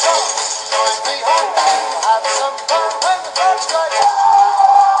 Join me home, have some fun when the clock strikes.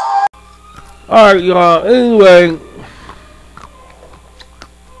 Alright, y'all. Anyway.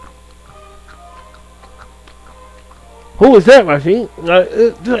 Who is that, Rashid?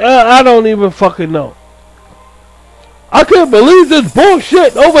 I don't even fucking know. I can't believe this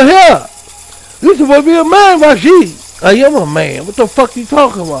bullshit over here. You supposed to be a man, Rashid. I am a man. What the fuck you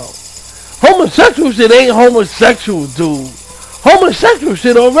talking about? Homosexual shit ain't homosexual, dude. Homosexual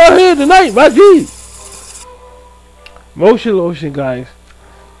shit over here tonight, Rashid. Motion lotion, guys.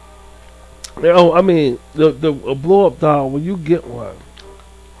 I mean, the blow-up doll, when you get one,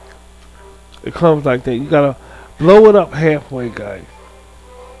 it comes like that. You gotta blow it up halfway, guys.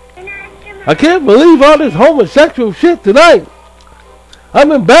 I can't believe all this homosexual shit tonight.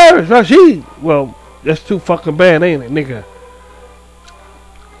 I'm embarrassed, Rashid. Well, that's too fucking bad, ain't it, nigga?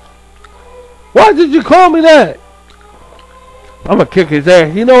 Why did you call me that? I'm gonna kick his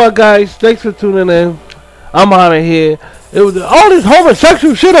ass. You know what, guys? Thanks for tuning in. I'm out of here. It was all this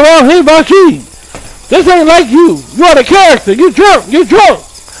homosexual shit around here, Rashid. This ain't like you. You are the character. You drunk. You drunk.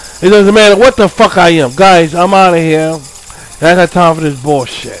 It doesn't matter what the fuck I am. Guys, I'm out of here. I got time for this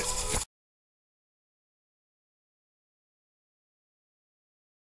bullshit.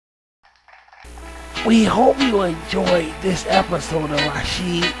 We hope you enjoyed this episode of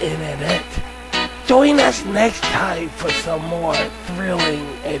Rashid Internet. Join us next time for some more thrilling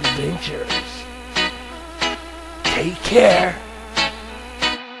adventures. Take care.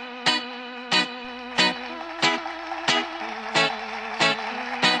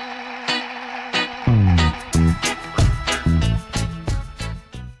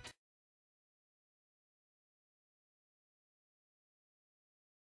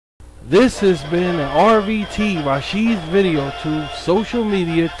 This has been an RVT Rashid's Video Tube social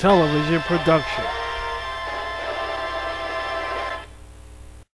media television production.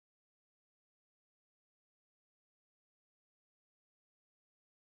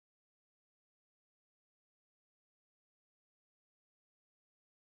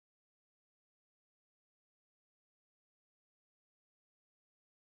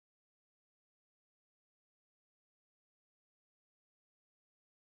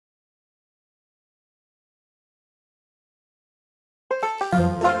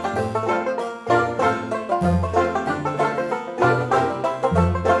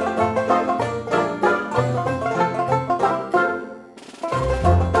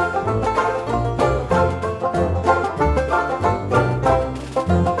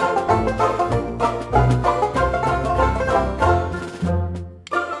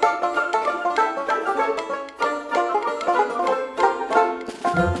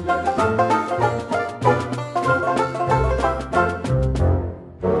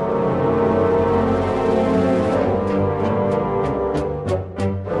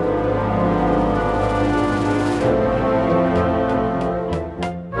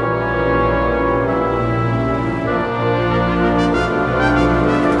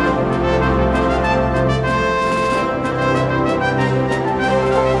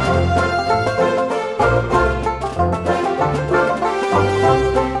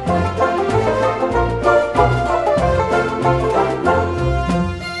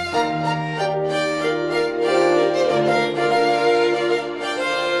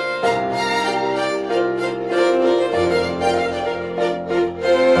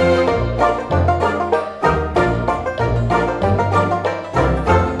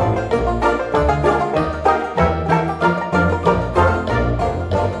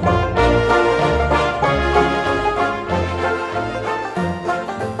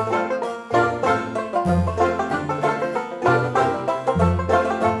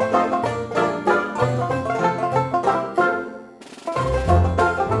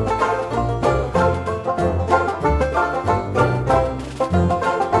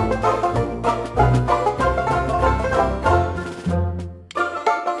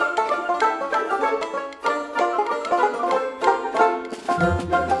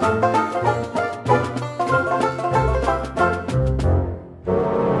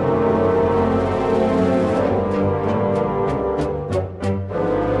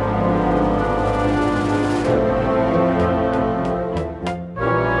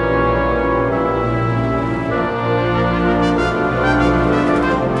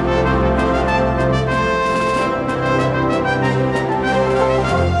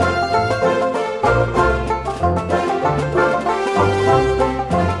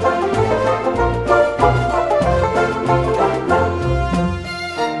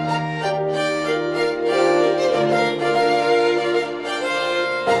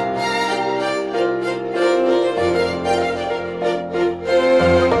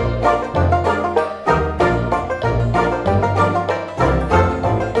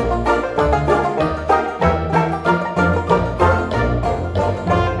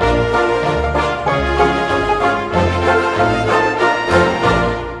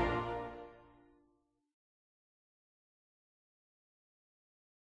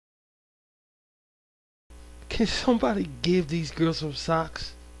 Can somebody give these girls some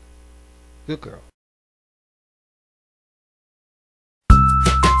socks? Good girl.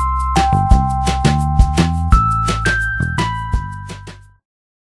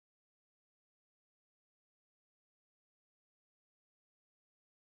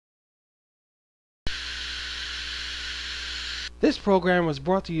 This program was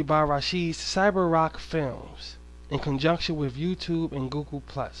brought to you by Rashid's Cyber Rock Films in conjunction with YouTube and Google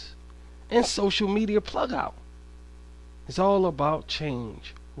Plus and social media plug out. It's all about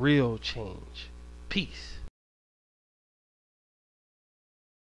change, real change. Peace.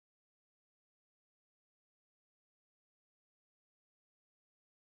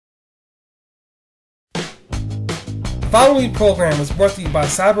 following program is brought to you by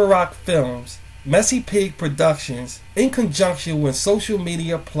Cyber Rock Films, Messy Pig Productions, in conjunction with Social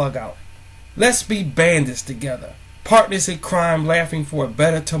Media Plugout. Let's be bandits together, partners in crime, laughing for a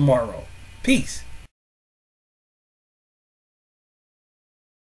better tomorrow. Peace.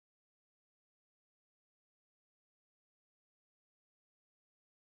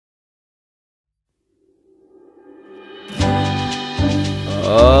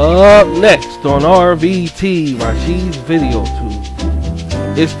 Up next on RVT, Rashid's Video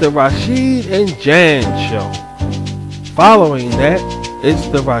Tube, it's the Rashid and Jan Show. Following that, it's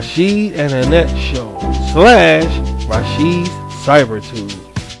the Rashid and Annette Show / Rashid's CyberTube.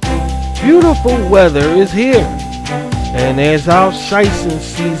 Beautiful weather is here, and as our shicing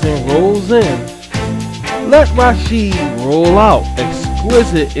season rolls in, let Rashid roll out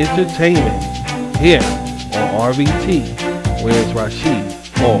exquisite entertainment here on RVT, where it's Rashid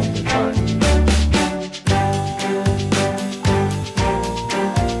all the time.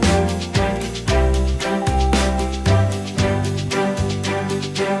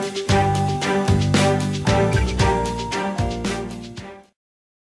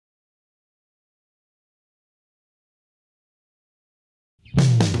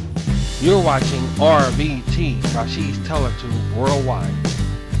 You're watching RVT, Rashid's Teletube Worldwide.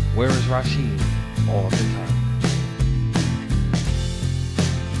 Where is Rashid all the time?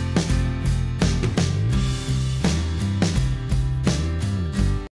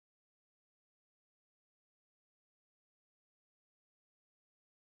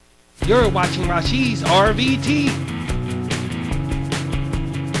 You're watching Rashid's RVT.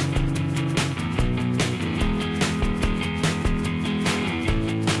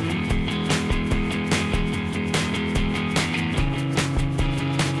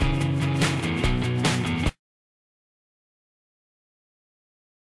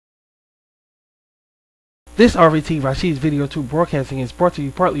 This RVT Rashid's Video Tube broadcasting is brought to you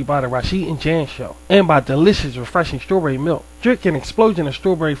partly by the Rashid and Jan Show and by delicious, refreshing strawberry milk. Drink an explosion of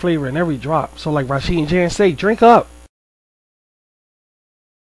strawberry flavor in every drop. So like Rashid and Jan say, drink up.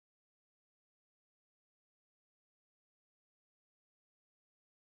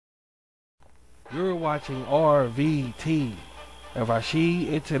 You're watching RVT, a Rashid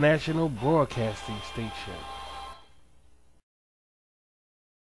International Broadcasting Station.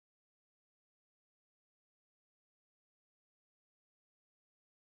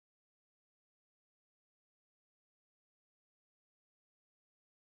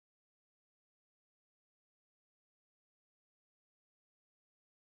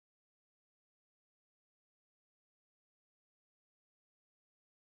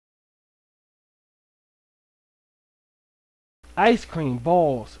 Ice cream,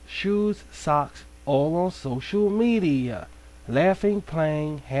 balls, shoes, socks, all on social media. Laughing,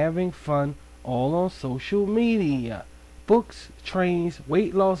 playing, having fun, all on social media. Books, trains,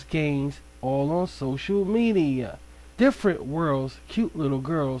 weight loss gains, all on social media. Different worlds, cute little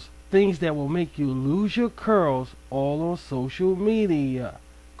girls, things that will make you lose your curls, all on social media.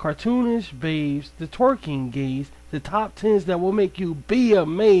 Cartoonish babes, the twerking gays, the top 10s that will make you be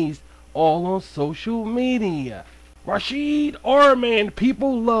amazed, all on social media. Rashid Arman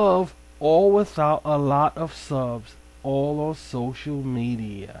people love, all without a lot of subs, all on social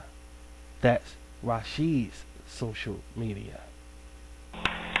media. That's Rashid's social media.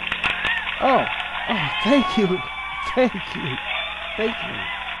 Oh, thank you. Thank you. Thank you.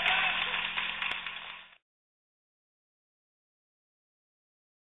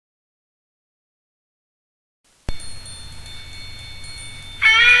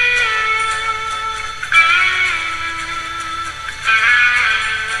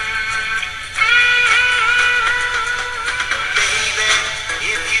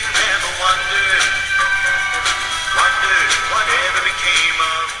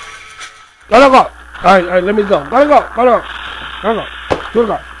 Let go. Alright, let me go. Let go. Let go. Let go. Let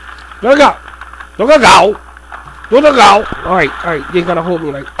go. Let go. Let go. Let go. Alright. You ain't gotta hold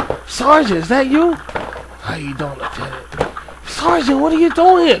me like, Sergeant, is that you? How you doing, Lieutenant? Sergeant, what are you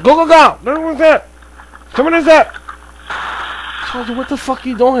doing here? Go. What's that? Someone is that? Sergeant, what the fuck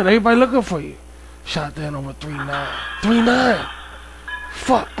you doing? Everybody looking for you. Shot down over 3-9. 3-9.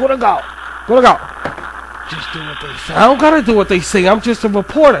 Fuck. Go. Just do what they say. I don't gotta do what they say. I'm just a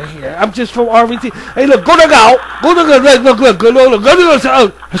reporter here. I'm just from RVT. Hey, look, go. Look.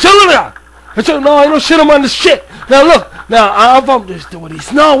 No, I don't shit him on the shit. Now look. Now I'm from this. Do what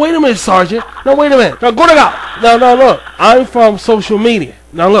he's. No, wait a minute, Sergeant. No, wait a minute. Now go. No, look. I'm from social media.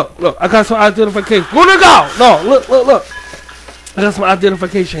 Now look. I got some identification. Go. No, look. I got some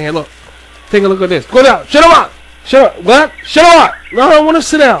identification here. Look. Take a look at this. Go down. Shut him up. Shut up. What? Shut him up. No, I don't want to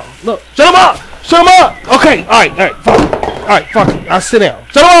sit down. Look. Shut him up. Shut him up. Okay, alright, fuck it. I'll sit down.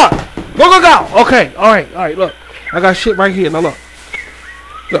 Shut him up. Go. Okay, alright, look. I got shit right here. Now look.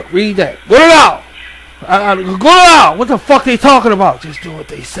 Look, read that. Go out. Go out. What the fuck they talking about? Just do what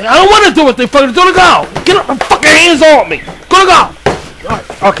they say. I don't want to do what they fucking do. Go. Get up the fucking hands off me. Go.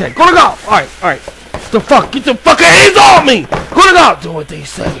 Alright, okay. Go. Alright. The fuck? Get the fucking hands off me. Go. Do what they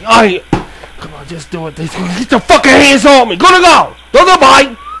say. Alright. Come on, just do what they say. Get the fucking hands off me. Go. Don't go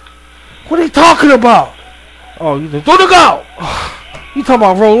by. What are they talking about? Oh, you just go. You talking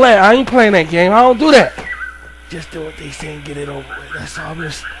about roulette? I ain't playing that game. I don't do that. Just do what they say and get it over with. That's all.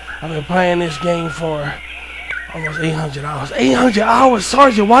 I've been playing this game for almost 800 hours. 800 hours,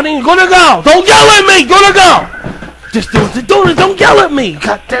 Sergeant. Why didn't you go? Don't yell at me. Go. Just do it. Don't yell at me.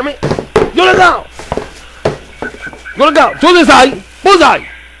 God damn it. Go. Do this eye. Bullseye.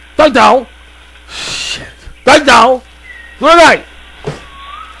 Dive down. Shit. Dive down. Go.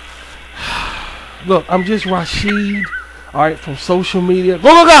 Look, I'm just Rashid. Alright, from social media. Go.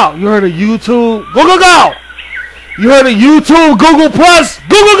 You heard of YouTube? Go. You heard of YouTube, Google Plus?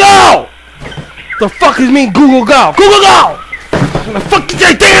 Go! The fuck is mean Google Go? Go! The fuck get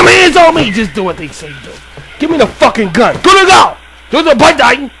your damn hands on me! Just do what they say do. Give me the fucking gun. Go! Do the butt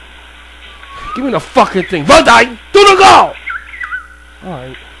die. Give me the fucking thing. Butt die. Do the go!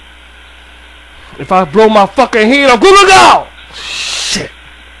 Alright. If I blow my fucking head off, go! Shit.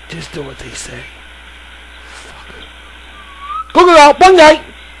 Just do what they say. Fuck it. Go! Bang die.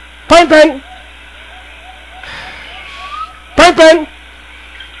 Bang. Pimpin'!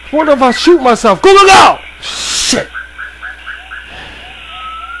 What if I shoot myself? Go! Shit!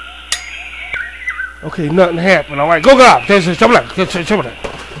 Okay, nothing happened. Alright, go!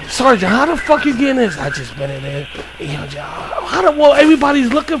 Sergeant, how the fuck you getting this? I just been in there 800 hours. Well,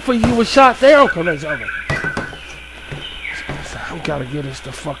 everybody's looking for you. Was shot down. Come on, I gotta get us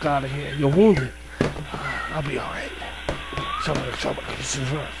the fuck out of here. You're wounded. I'll be alright.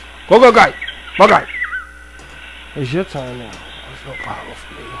 Go, guy. My guy. It's your time now. There's no problem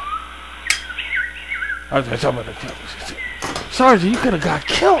for me. Sergeant, you could have got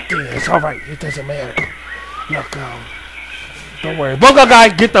killed there. It's alright. It doesn't matter. Look, don't worry. Booga guy,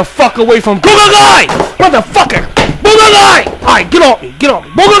 get the fuck away from Booga guy! Motherfucker! Booga guy! Alright, get off me.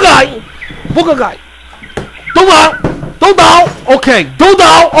 Booga guy! Do down! Okay, do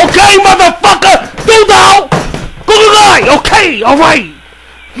down! Okay, motherfucker! Do down! Booga guy! Okay, alright!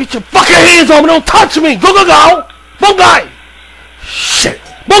 Get your fucking hands on me! Don't touch me! Go! Boom guy! Shit!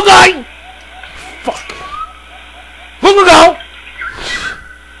 Boom guy! Fuck! Go!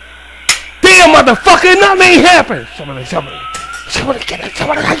 Damn, motherfucker! Nothing ain't happened! Somebody get it!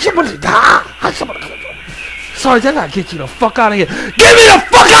 Somebody! Sorry, I gotta get you the fuck out of here! Get me the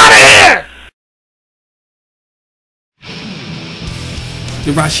fuck out of here!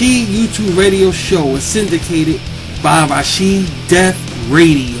 The Rashid YouTube radio show is syndicated by Rashid Death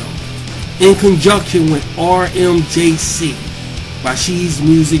Radio in conjunction with RMJC, Rashid's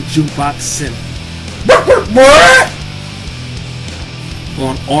Music Jukebox Center,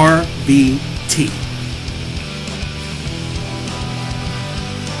 on RVT.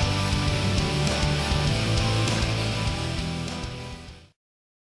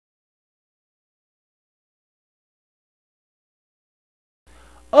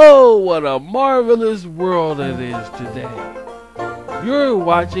 Oh, what a marvelous world it is today. You're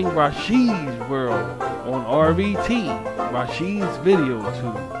watching Rashid's World on RVT, Rashid's Video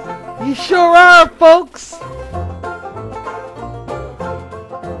Tube. You sure are, folks!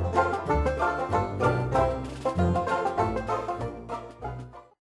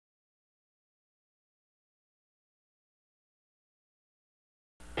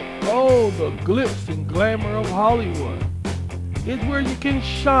 Oh, the glitz and glamour of Hollywood. It's where you can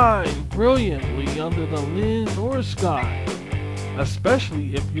shine brilliantly under the lens or sky.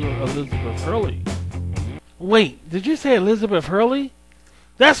 Especially if you're Elizabeth Hurley. Wait, did you say Elizabeth Hurley?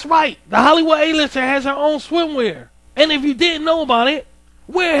 That's right, the Hollywood A-lister has her own swimwear. And if you didn't know about it,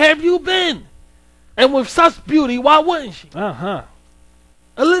 where have you been? And with such beauty, why wouldn't she?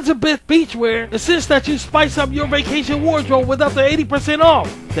 Elizabeth Beachwear insists that you spice up your vacation wardrobe with up to 80%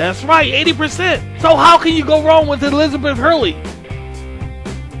 off. That's right, 80%. So how can you go wrong with Elizabeth Hurley?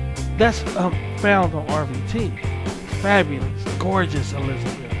 That's found on RVT. Fabulous, gorgeous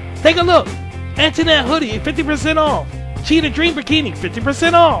Elizabeth. Take a look. Antoinette hoodie, 50% off. Cheetah Dream bikini,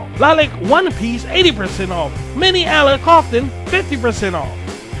 50% off. Lilac one piece, 80% off. Mini Alec Crofton, 50%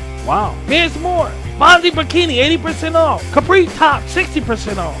 off. Wow. Here's more. Bondi bikini, 80% off. Capri top,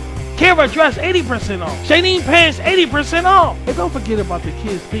 60% off. Kara dress, 80% off. Shanine pants, 80% off. And don't forget about the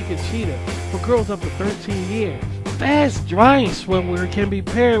Kids Pink and Cheetah for girls up to 13 years. fast drying swimwear can be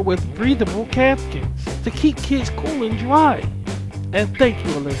paired with breathable caskets to keep kids cool and dry. And thank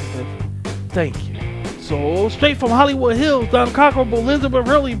you, Elizabeth. Thank you. So, straight from Hollywood Hills, the incomparable Elizabeth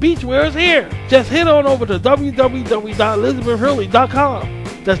Hurley Beachwear is here. Just head on over to www.elizabethhurley.com.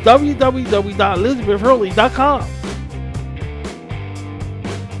 That's www.elizabethhurley.com.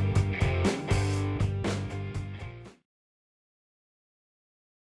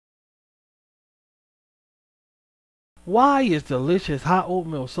 Why is delicious hot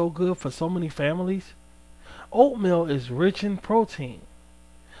oatmeal so good for so many families? Oatmeal is rich in protein.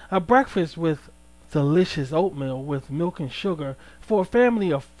 A breakfast with delicious oatmeal with milk and sugar for a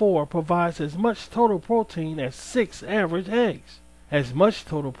family of 4 provides as much total protein as 6 average eggs, as much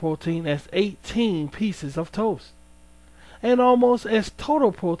total protein as 18 pieces of toast, and almost as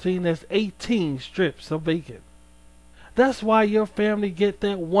total protein as 18 strips of bacon. That's why your family get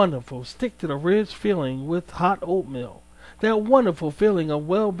that wonderful stick to the ribs feeling with hot oatmeal, that wonderful feeling of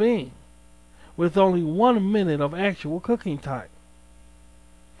well-being, with only 1 minute of actual cooking time.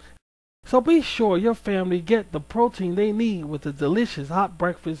 So be sure your family get the protein they need with the delicious hot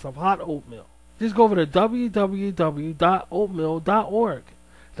breakfast of hot oatmeal. Just go over to www.oatmeal.org.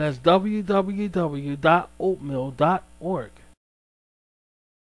 That's www.oatmeal.org.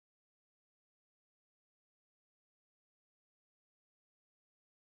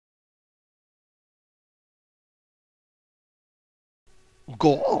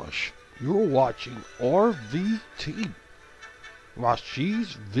 Gosh, you're watching RVT,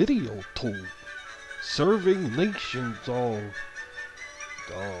 Rashid's video tool, serving nations on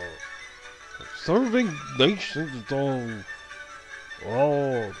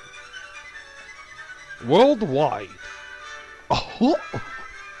worldwide.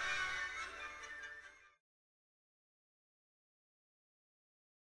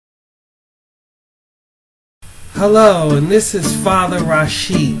 Hello, and this is Father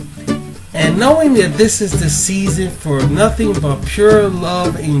Rashid. And knowing that this is the season for nothing but pure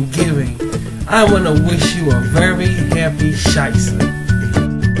love and giving, I want to wish you a very happy Shaisa.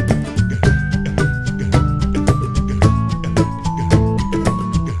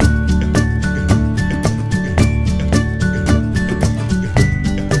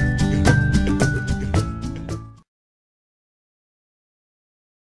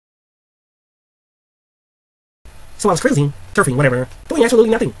 So I was cruising, surfing, whatever, doing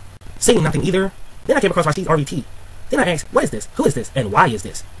absolutely nothing, saying nothing either. Then I came across Rashid's RVT. Then I asked, what is this? Who is this? And why is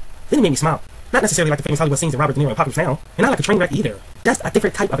this? Then it made me smile. Not necessarily like the famous Hollywood scenes of Robert De Niro and Popular Now, and not like a train wreck either. That's a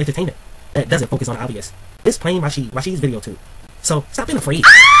different type of entertainment that doesn't focus on the obvious. It's plain Rashid's video too. So stop being afraid.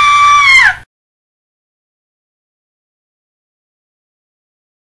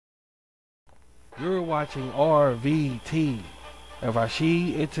 You're watching RVT, a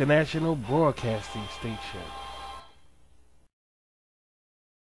Rashid International Broadcasting Station.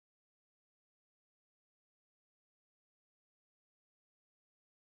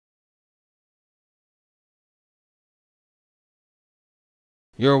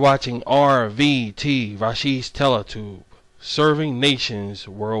 You're watching RVT, Rashid's Teletube, serving nations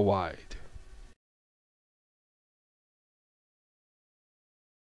worldwide.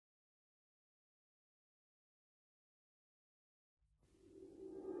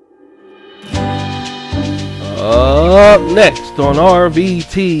 Up next on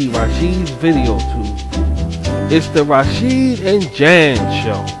RVT, Rashid's Video Tube, it's the Rashid and Jan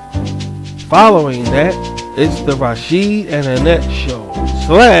Show. Following that, it's the Rashid and Annette Show /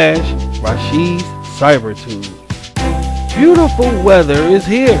 Rashid's CyberTube. Beautiful weather is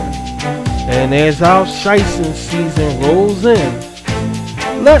here, and as our Shison season rolls in,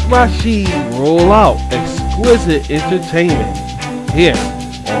 let Rashid roll out exquisite entertainment here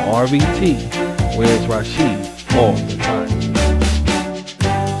on RVT, where it's Rashid all the time.